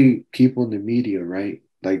the way people in the media, right?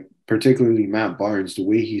 Like particularly Matt Barnes, the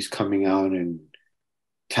way he's coming out and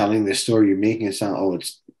telling the story, you're making it sound, oh,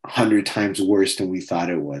 it's 100 times worse than we thought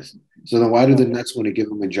it was. So then why do Yeah. the Nets want to give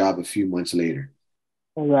him a job a few months later?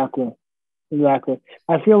 Exactly. Exactly.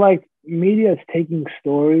 I feel like media is taking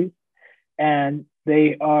stories and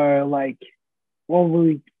they are like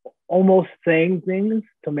overly almost saying things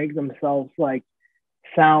to make themselves like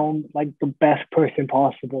sound like the best person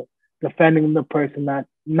possible, defending the person that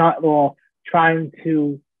not well, trying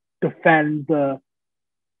to defend the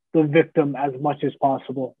victim as much as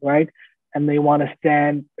possible, right? And they want to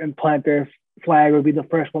stand and plant their flag or be the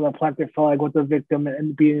first one to plant their flag with the victim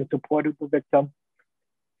and being in support of the victim,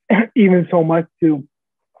 even so much to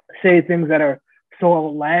say things that are so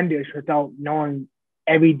outlandish without knowing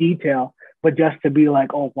every detail, but just to be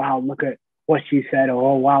like, oh wow, look at what she said, or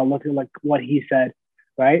oh wow, look at like what he said,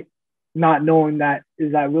 right? Not knowing that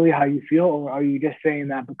is that really how you feel, or are you just saying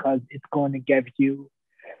that because it's going to give you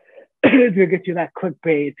it's gonna get you that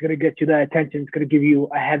clickbait, it's gonna get you that attention, it's gonna give you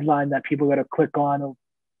a headline that people are gonna click on, or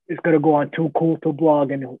it's gonna go on Too Cool to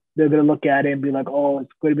Blog and they're gonna look at it and be like, oh,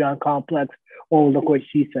 it's gonna be on Complex. Oh, look what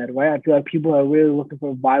she said, right? I feel like people are really looking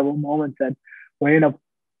for viral moments, and we're in a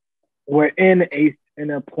we're in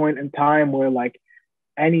a point in time where like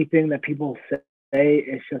anything that people say,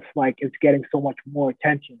 it's just like it's getting so much more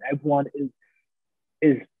attention. Everyone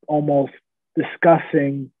is almost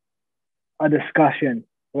discussing a discussion,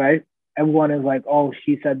 right? Everyone is like, oh,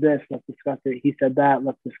 she said this, let's discuss it. He said that,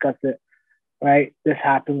 let's discuss it, right? This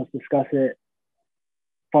happened, let's discuss it.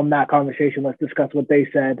 From that conversation, let's discuss what they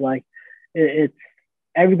said. Like, it's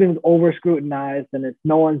everything's over scrutinized, and it's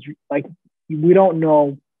no one's like, we don't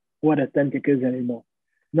know what authentic is anymore.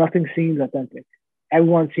 Nothing seems authentic.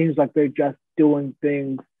 Everyone seems like they're just doing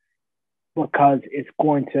things because it's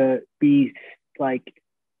going to be like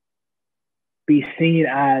be seen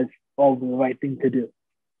as oh the right thing to do.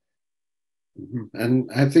 Mhm.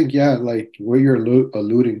 And I think, yeah, like what you're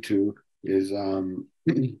alluding to is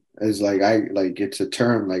is like I like it's a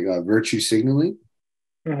term like virtue signaling.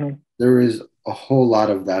 Mm-hmm. There is a whole lot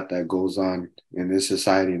of that that goes on in this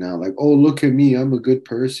society now. Like, oh, look at me, I'm a good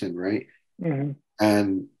person, right? Mm-hmm.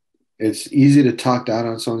 And it's easy to talk down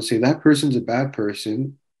on someone and say that person's a bad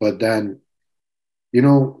person, but then you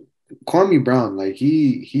know, Kwame Brown, like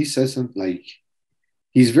he says something like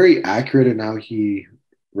he's very accurate in how he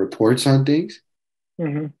reports on things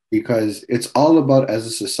Mm-hmm. because it's all about as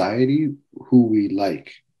a society who we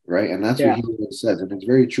like, right? And that's what Yeah. he always says, and it's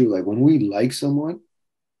very true. Like when we like someone,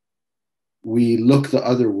 we look the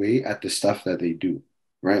other way at the stuff that they do,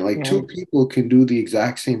 right? Like two Mm-hmm. people can do the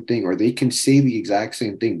exact same thing or they can say the exact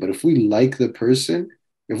same thing, but if we like the person,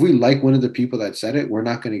 if we like one of the people that said it, we're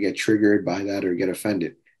not going to get triggered by that or get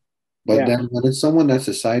offended. But Yeah. then when it's someone that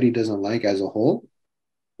society doesn't like as a whole,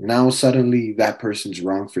 now suddenly that person's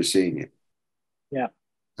wrong for saying it. Yeah.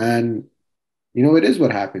 And it is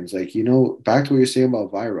what happens. Like, back to what you're saying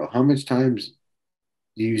about viral. How much times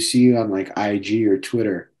do you see on like IG or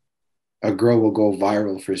Twitter, a girl will go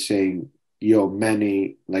viral for saying, yo, men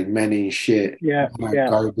ain't shit, Yeah. men are Yeah.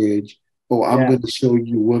 garbage. Oh, I'm Yeah. gonna show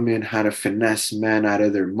you women how to finesse men out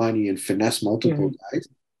of their money and finesse multiple Mm-hmm. guys.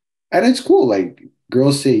 And it's cool. Like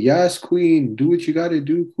girls say, yes, queen, do what you gotta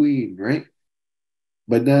do, queen, right?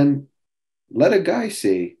 But then let a guy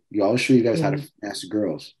say, yo, I'll show you guys how to Mm-hmm. finesse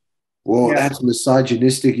girls. Well, Yeah. that's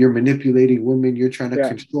misogynistic. You're manipulating women. You're trying to Yeah.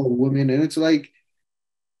 control women. And it's like,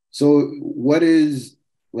 so what is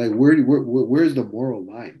like, where's the moral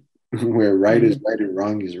line where right is Mm-hmm. right and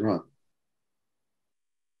wrong is wrong?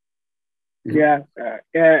 Yeah.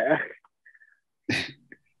 Yeah.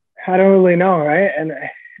 I don't really know, right? And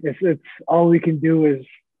it's all we can do is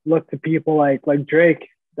look to people like Drake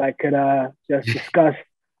that could just discuss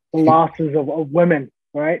the losses of women,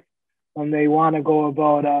 right? When they want to go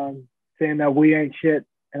about saying that we ain't shit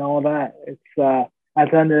and all that. It's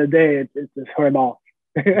at the end of the day, it's just her loss.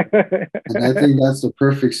 And I think that's the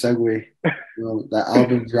perfect segue. That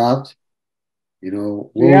album dropped.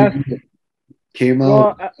 What were Yes. you came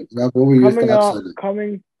out? Well, What were your coming thoughts off on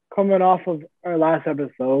it? coming off of our last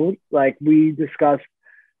episode, like we discussed,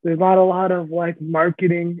 there's not a lot of like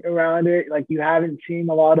marketing around it. Like you haven't seen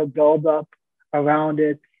a lot of build up around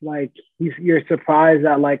it. Like you're surprised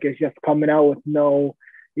that like it's just coming out with no,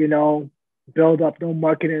 you know, build up, no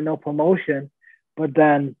marketing, no promotion. But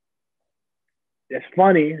then it's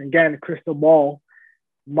funny again, crystal ball.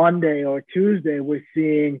 Monday or Tuesday, we're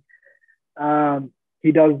seeing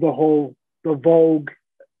he does the Vogue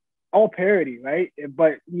all parody, right?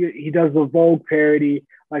 But he does the Vogue parody.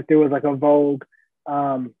 Like there was like a Vogue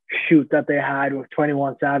shoot that they had with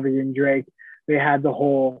 21 Savage and Drake. They had the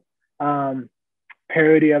whole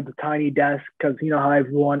parody of the Tiny Desk because you know how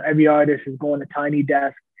every artist is going to Tiny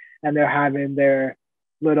Desk and they're having their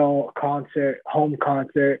little concert, home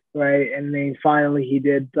concert, right? And then finally he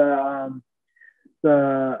did the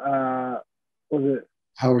what was it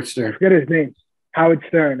Howard I Stern. forget his name. Howard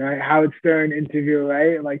Stern, right? Howard Stern interview,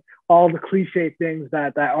 right? Like all the cliche things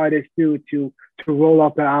that artists do to roll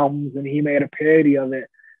out their albums, and he made a parody of it.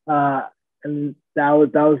 Uh, and that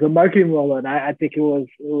was a marketing role, and I think it was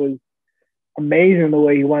amazing the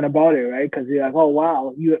way he went about it, right? Because you're like, oh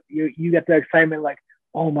wow, you get the excitement, like,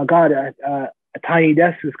 oh my god, a Tiny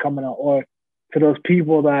Desk is coming out, or to those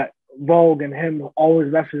people that Vogue and him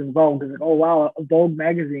always referencing Vogue, it's like, oh wow, a Vogue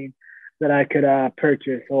magazine that I could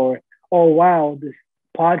purchase, or oh wow, this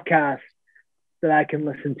podcast that I can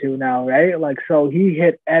listen to now, right? Like, so he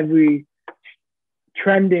hit every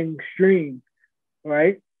trending stream,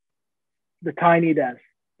 right? The Tiny Desk,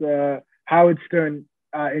 the Howard Stern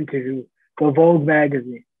interview, the Vogue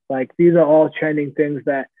magazine. Like, these are all trending things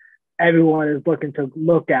that everyone is looking to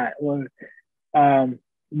look at, or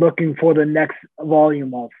looking for the next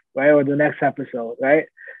volume of, right? Or the next episode, right?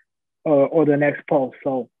 Or the next post.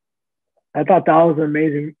 So I thought that was an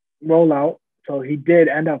amazing rollout. So he did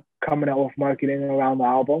end up coming out with marketing around the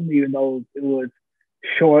album, even though it was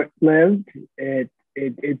short lived. It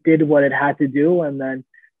did what it had to do, and then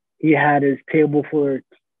he had his Table for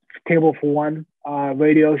One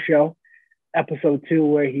radio show, episode 2,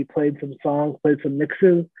 where he played some songs, played some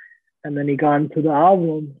mixes, and then he got into the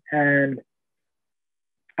album. And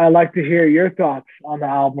I'd like to hear your thoughts on the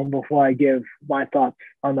album before I give my thoughts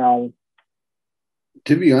on the album.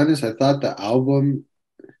 To be honest, I thought the album,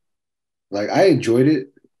 like I enjoyed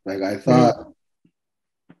it. Like I Mm-hmm. thought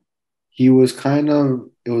he was kind of,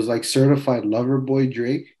 it was like certified lover boy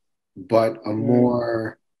Drake, but Mm-hmm. a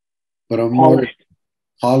more Polished.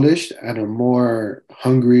 polished and a more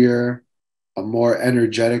hungrier, a more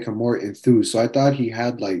energetic, a more enthused. So I thought he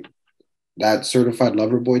had like that certified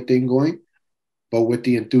lover boy thing going, but with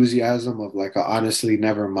the enthusiasm of like a honestly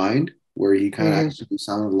never mind, where he kind of Mm-hmm. actually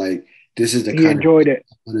sounded like this is the He kind of enjoyed music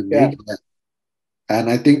it. I'm gonna Yeah. make. And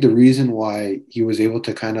I think the reason why he was able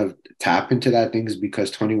to kind of tap into that thing is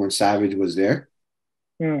because 21 Savage was there,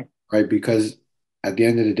 Mm. right? Because at the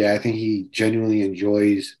end of the day, I think he genuinely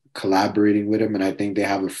enjoys collaborating with him, and I think they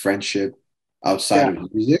have a friendship outside Yeah.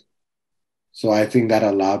 of music. So I think that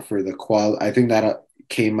allowed for the I think that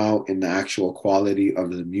came out in the actual quality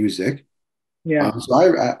of the music. Yeah.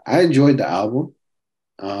 So I enjoyed the album.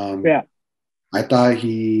 Um, Yeah. I thought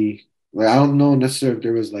like I don't know necessarily if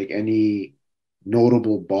there was like any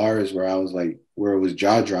notable bars where I was like where it was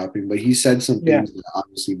jaw dropping, but he said some Yeah. things that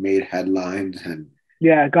obviously made headlines and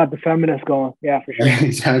Yeah. Got the feminists going. Yeah, for sure.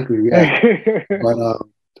 exactly, yeah. But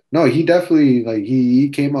no, he definitely like he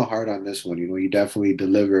came out hard on this one. You know, he definitely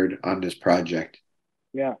delivered on this project.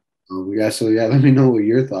 Yeah. Yeah, so yeah, let me know what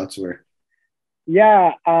your thoughts were.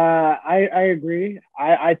 Yeah. I agree.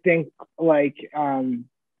 I think like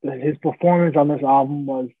his performance on this album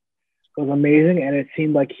was amazing, and it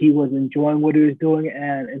seemed like he was enjoying what he was doing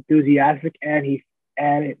and enthusiastic, and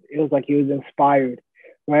it was like he was inspired,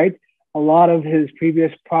 right? A lot of his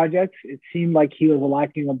previous projects, it seemed like he was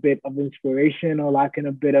lacking a bit of inspiration, or lacking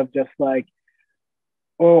a bit of just like,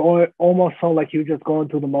 or almost felt like he was just going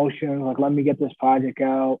through the motions, like, let me get this project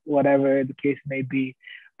out, whatever the case may be.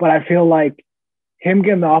 But I feel like him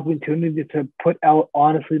getting the opportunity to put out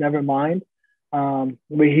Honestly Nevermind,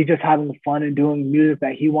 where he's just having fun and doing music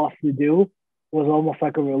that he wants to do, was almost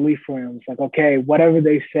like a relief for him. It's like, okay, whatever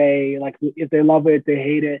they say, like if they love it, if they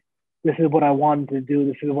hate it, this is what I wanted to do.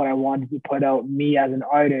 This is what I wanted to put out, me as an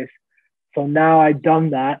artist. So now I've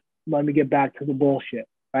done that. Let me get back to the bullshit,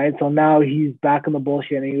 right? So now he's back in the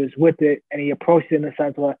bullshit, and he was with it, and he approached it in the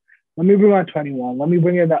sense of, let me bring on 21. Let me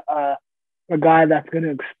bring in a guy that's going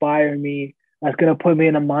to inspire me, that's going to put me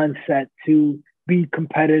in a mindset to be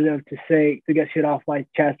competitive, to get shit off my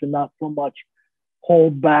chest, and not so much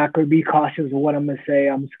hold back or be cautious of what I'm going to say.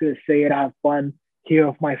 I'm just going to say it, have fun here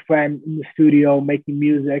with my friend in the studio making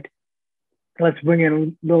music. Let's bring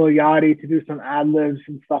in Lil Yachty to do some ad libs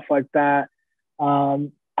and stuff like that.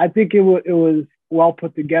 I think it was well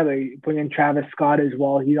put together. Bring in Travis Scott as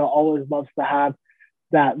well. He always loves to have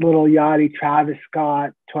that Lil Yachty, Travis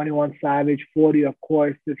Scott, 21 Savage, 40, of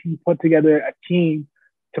course. If he put together a team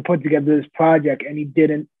to put together this project, and he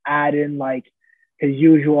didn't add in like his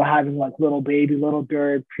usual, having like Little Baby, Little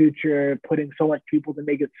Durk, Future, putting so much people to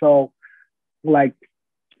make it so like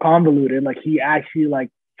convoluted. Like, he actually like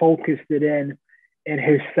focused it in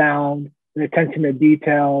his sound, the attention to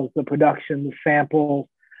details, the production, the samples.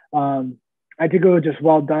 I think it was just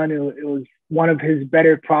well done. It was one of his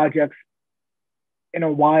better projects in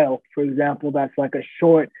a while. For example, that's like a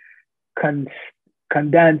short, con-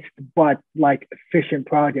 condensed, but like efficient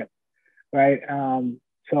project, right?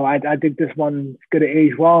 So I think this one's gonna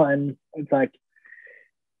age well, and it's like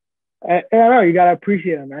I don't know. You gotta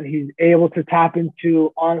appreciate him, man. He's able to tap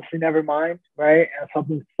into honestly, never mind, right? And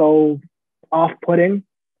something so off-putting,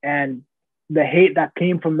 and the hate that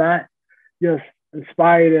came from that just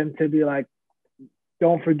inspired him to be like,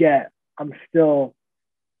 "Don't forget, I'm still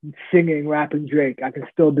singing, rapping Drake. I can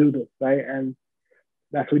still do this, right?" And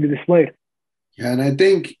that's what he displayed. Yeah, and I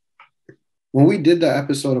think when we did the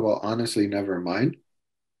episode about Honestly Nevermind,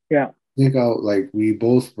 Yeah. I think like we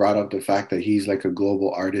both brought up the fact that he's like a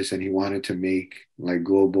global artist and he wanted to make like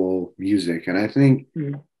global music. And I think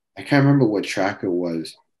Mhm. I can't remember what track it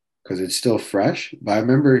was because it's still fresh, but I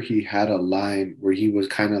remember he had a line where he was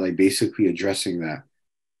kind of like basically addressing that.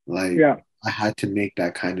 Like Yeah. I had to make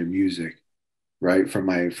that kind of music, right? For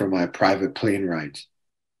my private plane rides.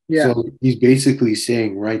 Yeah. So he's basically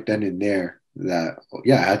saying right then and there that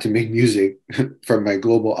yeah, I had to make music for my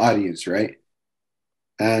global audience, right?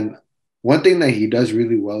 And one thing that he does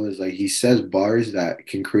really well is like he says bars that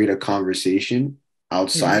can create a conversation Mhm.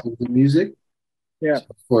 outside of the music. Yeah.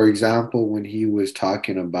 So for example, when he was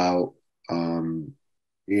talking about um,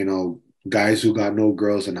 you know, guys who got no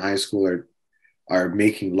girls in high school are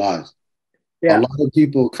making laws. A Yeah. lot of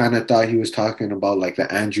people kind of thought he was talking about like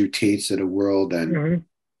the Andrew Tates of the world and Mhm.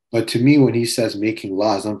 but to me when he says making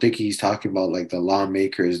laws, I'm thinking he's talking about like the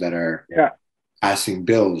lawmakers that are Yeah. passing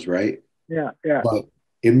bills, right? Yeah. Yeah. But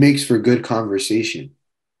it makes for good conversation,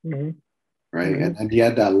 Mhm. right? And Mhm. then he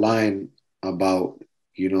had that line about,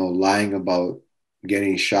 lying about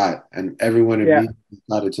getting shot, and everyone Yeah. immediately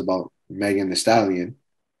thought it's about Megan the Stallion.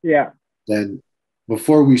 Yeah. Then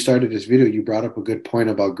before we started this video, you brought up a good point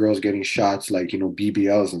about girls getting shots, like,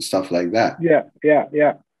 BBLs and stuff like that. Yeah. Yeah.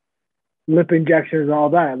 Yeah. Lip injections and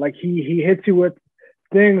all that. Like he hits you with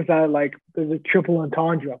things that like there's a triple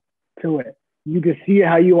entendre to it. You can see it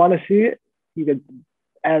how you want to see it. You could,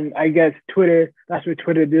 and I guess Twitter. That's what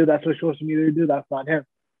Twitter do. That's what social media do. That's not him.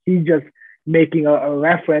 He's just making a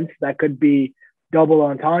reference that could be double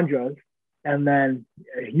entendres, and then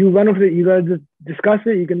you run with it. You guys just discuss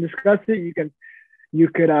it. You can discuss it. You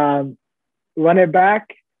could run it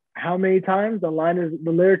back how many times. The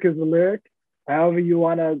lyric is the lyric. However you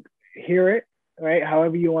want to hear it, right?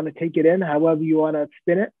 However you want to take it in, however you want to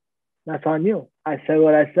spin it, that's on you. I said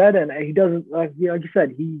what I said, and he doesn't like you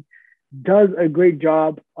said, he does a great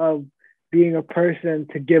job of being a person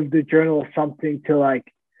to give the journalist something to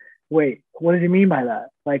like. Wait, what does he mean by that?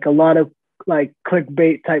 Like a lot of like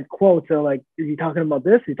clickbait type quotes are like, is he talking about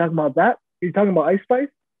this? Is he talking about that? Is he talking about Ice Spice?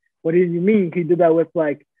 What did you mean? He did that with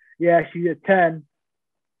like, yeah, she's a 10,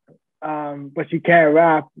 but she can't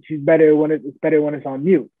rap. She's better when it's better when it's on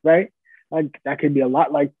mute, right? Like that could be a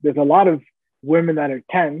lot. Like there's a lot of women that are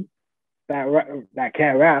 10 that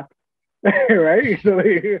can't rap, right? So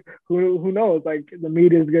like, who knows? Like the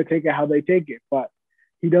media is gonna take it how they take it, but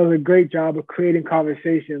he does a great job of creating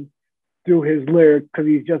conversations through his lyrics because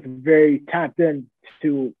he's just very tapped in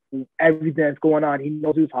to everything that's going on. He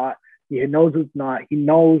knows who's hot. He knows who's not. He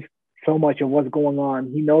knows so much of what's going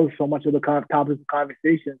on. He knows so much of the topics of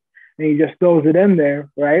conversation, and he just throws it in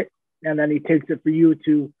there, right? And then he takes it for you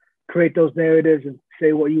to create those narratives and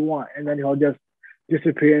say what you want, and then he'll just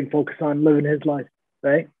disappear and focus on living his life,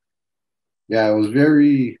 right? Yeah, it was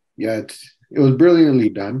brilliantly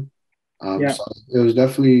done. Yeah, So it was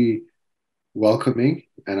definitely welcoming,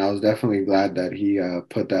 and I was definitely glad that he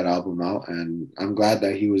put that album out, and I'm glad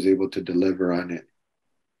that he was able to deliver on it.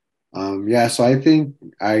 Yeah, so I think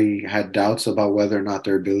I had doubts about whether or not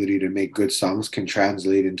their ability to make good songs can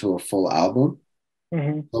translate into a full album.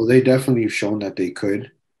 mm-hmm. So they definitely have shown that they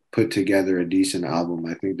could put together a decent album.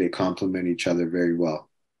 I think they complement each other very well.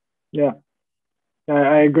 Yeah,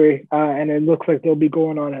 I agree. And it looks like they'll be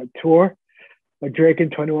going on a tour, a Drake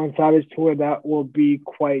and 21 Savage tour that will be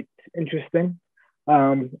quite interesting.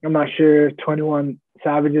 I'm not sure if 21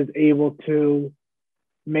 Savage is able to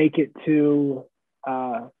make it to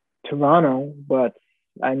Toronto, but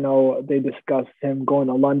I know they discussed him going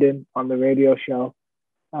to London on the radio show.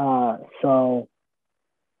 So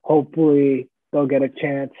hopefully they'll get a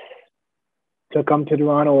chance to come to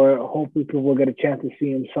Toronto, or hopefully people will get a chance to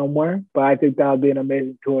see him somewhere. But I think that would be an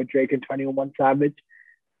amazing tour, Drake and 21 Savage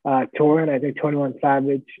tour. And I think 21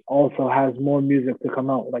 Savage also has more music to come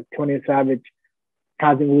out. Like 21 Savage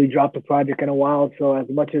hasn't really dropped a project in a while. So as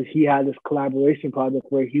much as he had this collaboration project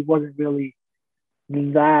where he wasn't really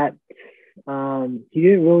that, he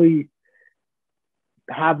didn't really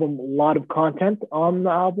have a lot of content on the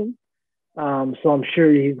album. So I'm sure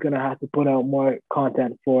he's gonna have to put out more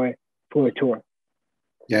content for a tour.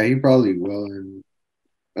 Yeah, he probably will. And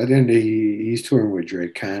at the end of the day, he's touring with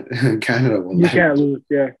Drake. Canada will You let him. can't lose.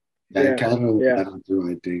 Yeah, Yeah, yeah, Canada will yeah, let him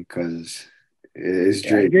through, I think, because It's Yeah,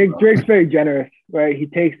 Drake, Drake's bro. very generous, right? He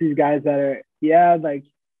takes these guys that are, yeah, like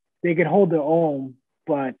they can hold their own,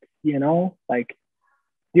 but like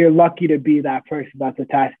you're lucky to be that person that's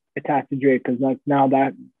attached to Drake because like now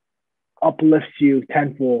that uplifts you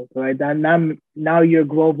tenfold, right? That now you're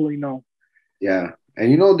globally known. Yeah.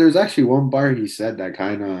 And there's actually one bar he said that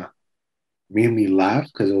kind of made me laugh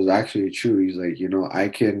because it was actually true. He's like,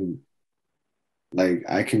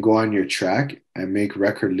 I can go on your track and make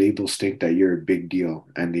record labels think that you're a big deal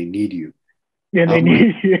and they need you. Yeah, I'm they like,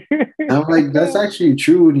 need you. I'm like, that's actually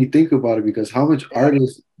true when you think about it, because how much Yeah,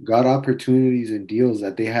 artists got opportunities and deals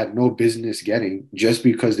that they had no business getting just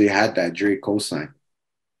because they had that Drake cosign.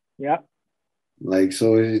 yeah, Like,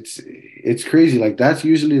 so it's crazy. Like, that's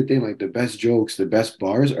usually the thing. Like, the best jokes, the best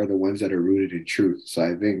bars are the ones that are rooted in truth. So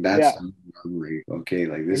I think that's, yeah. I'm like, okay,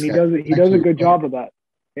 like And this he guy does he does a actually good right. job of that.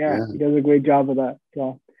 Yeah, Yeah, he does a great job of that.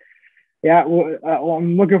 So yeah, well,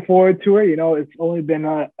 I'm looking forward to it. It's only been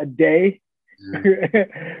a day yeah,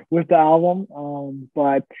 with the album,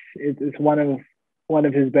 but it's one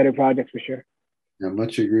of his better projects for sure. yeah,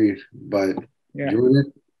 much agreed. But Yeah,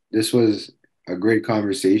 Jordan, this was a great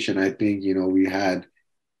conversation. I think, we had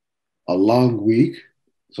a long week.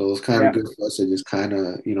 So it was kind of yeah, good for us to just kind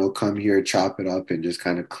of, come here, chop it up, and just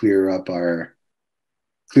kind of clear up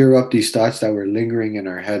these thoughts that were lingering in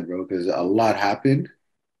our head, bro, because a lot happened.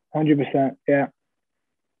 100%. Yeah,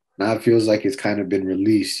 Now it feels like it's kind of been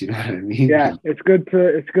released, you know what I mean? yeah. It's good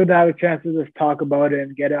to have a chance to just talk about it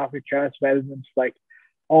and get it off your chest rather than just like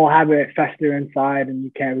all have it fester inside and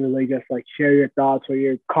you can't really just like share your thoughts or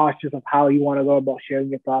you're cautious of how you want to go about sharing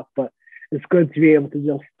your thoughts. But it's good to be able to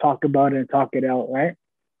just talk about it and talk it out, right?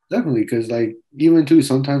 Definitely, because like even too,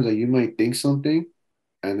 sometimes like you might think something,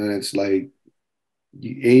 and then it's like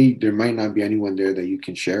A, there might not be anyone there that you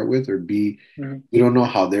can share it with, or B, Mm-hmm. you don't know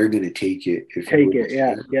how they're gonna take it if you were Take to it. Yeah,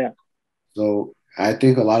 share it. yeah, So I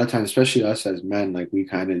think a lot of times, especially us as men, like we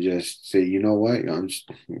kind of just say, you know what, I'm just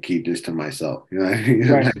gonna keep this to myself. You know what I mean?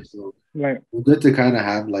 right, Like, so right. it's good to kind of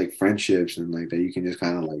have like friendships and like that you can just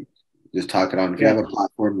kind of like just talk it out. And if you Yeah, have a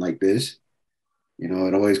platform like this,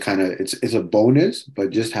 it always kind of it's a bonus,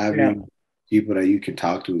 but just yeah, having people that you can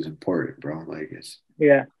talk to is important, bro. Like it's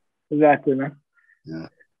yeah. Exactly, man. yeah.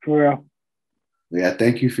 For real. Yeah,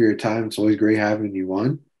 thank you for your time. It's always great having you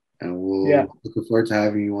on, and Yeah, we'll looking forward to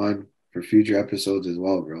having you on for future episodes as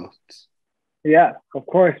well, bro. yeah. Of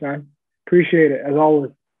course, man. Appreciate it as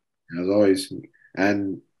always. As always.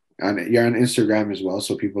 And you're on Instagram as well,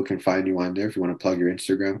 so people can find you on there if you want to plug your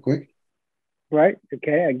Instagram quick. Right.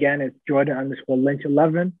 Okay. Again, it's Jordan underscore Lynch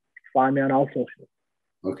 11. Find me on all socials.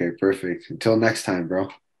 Okay, perfect. Until next time, bro.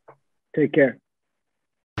 Take care.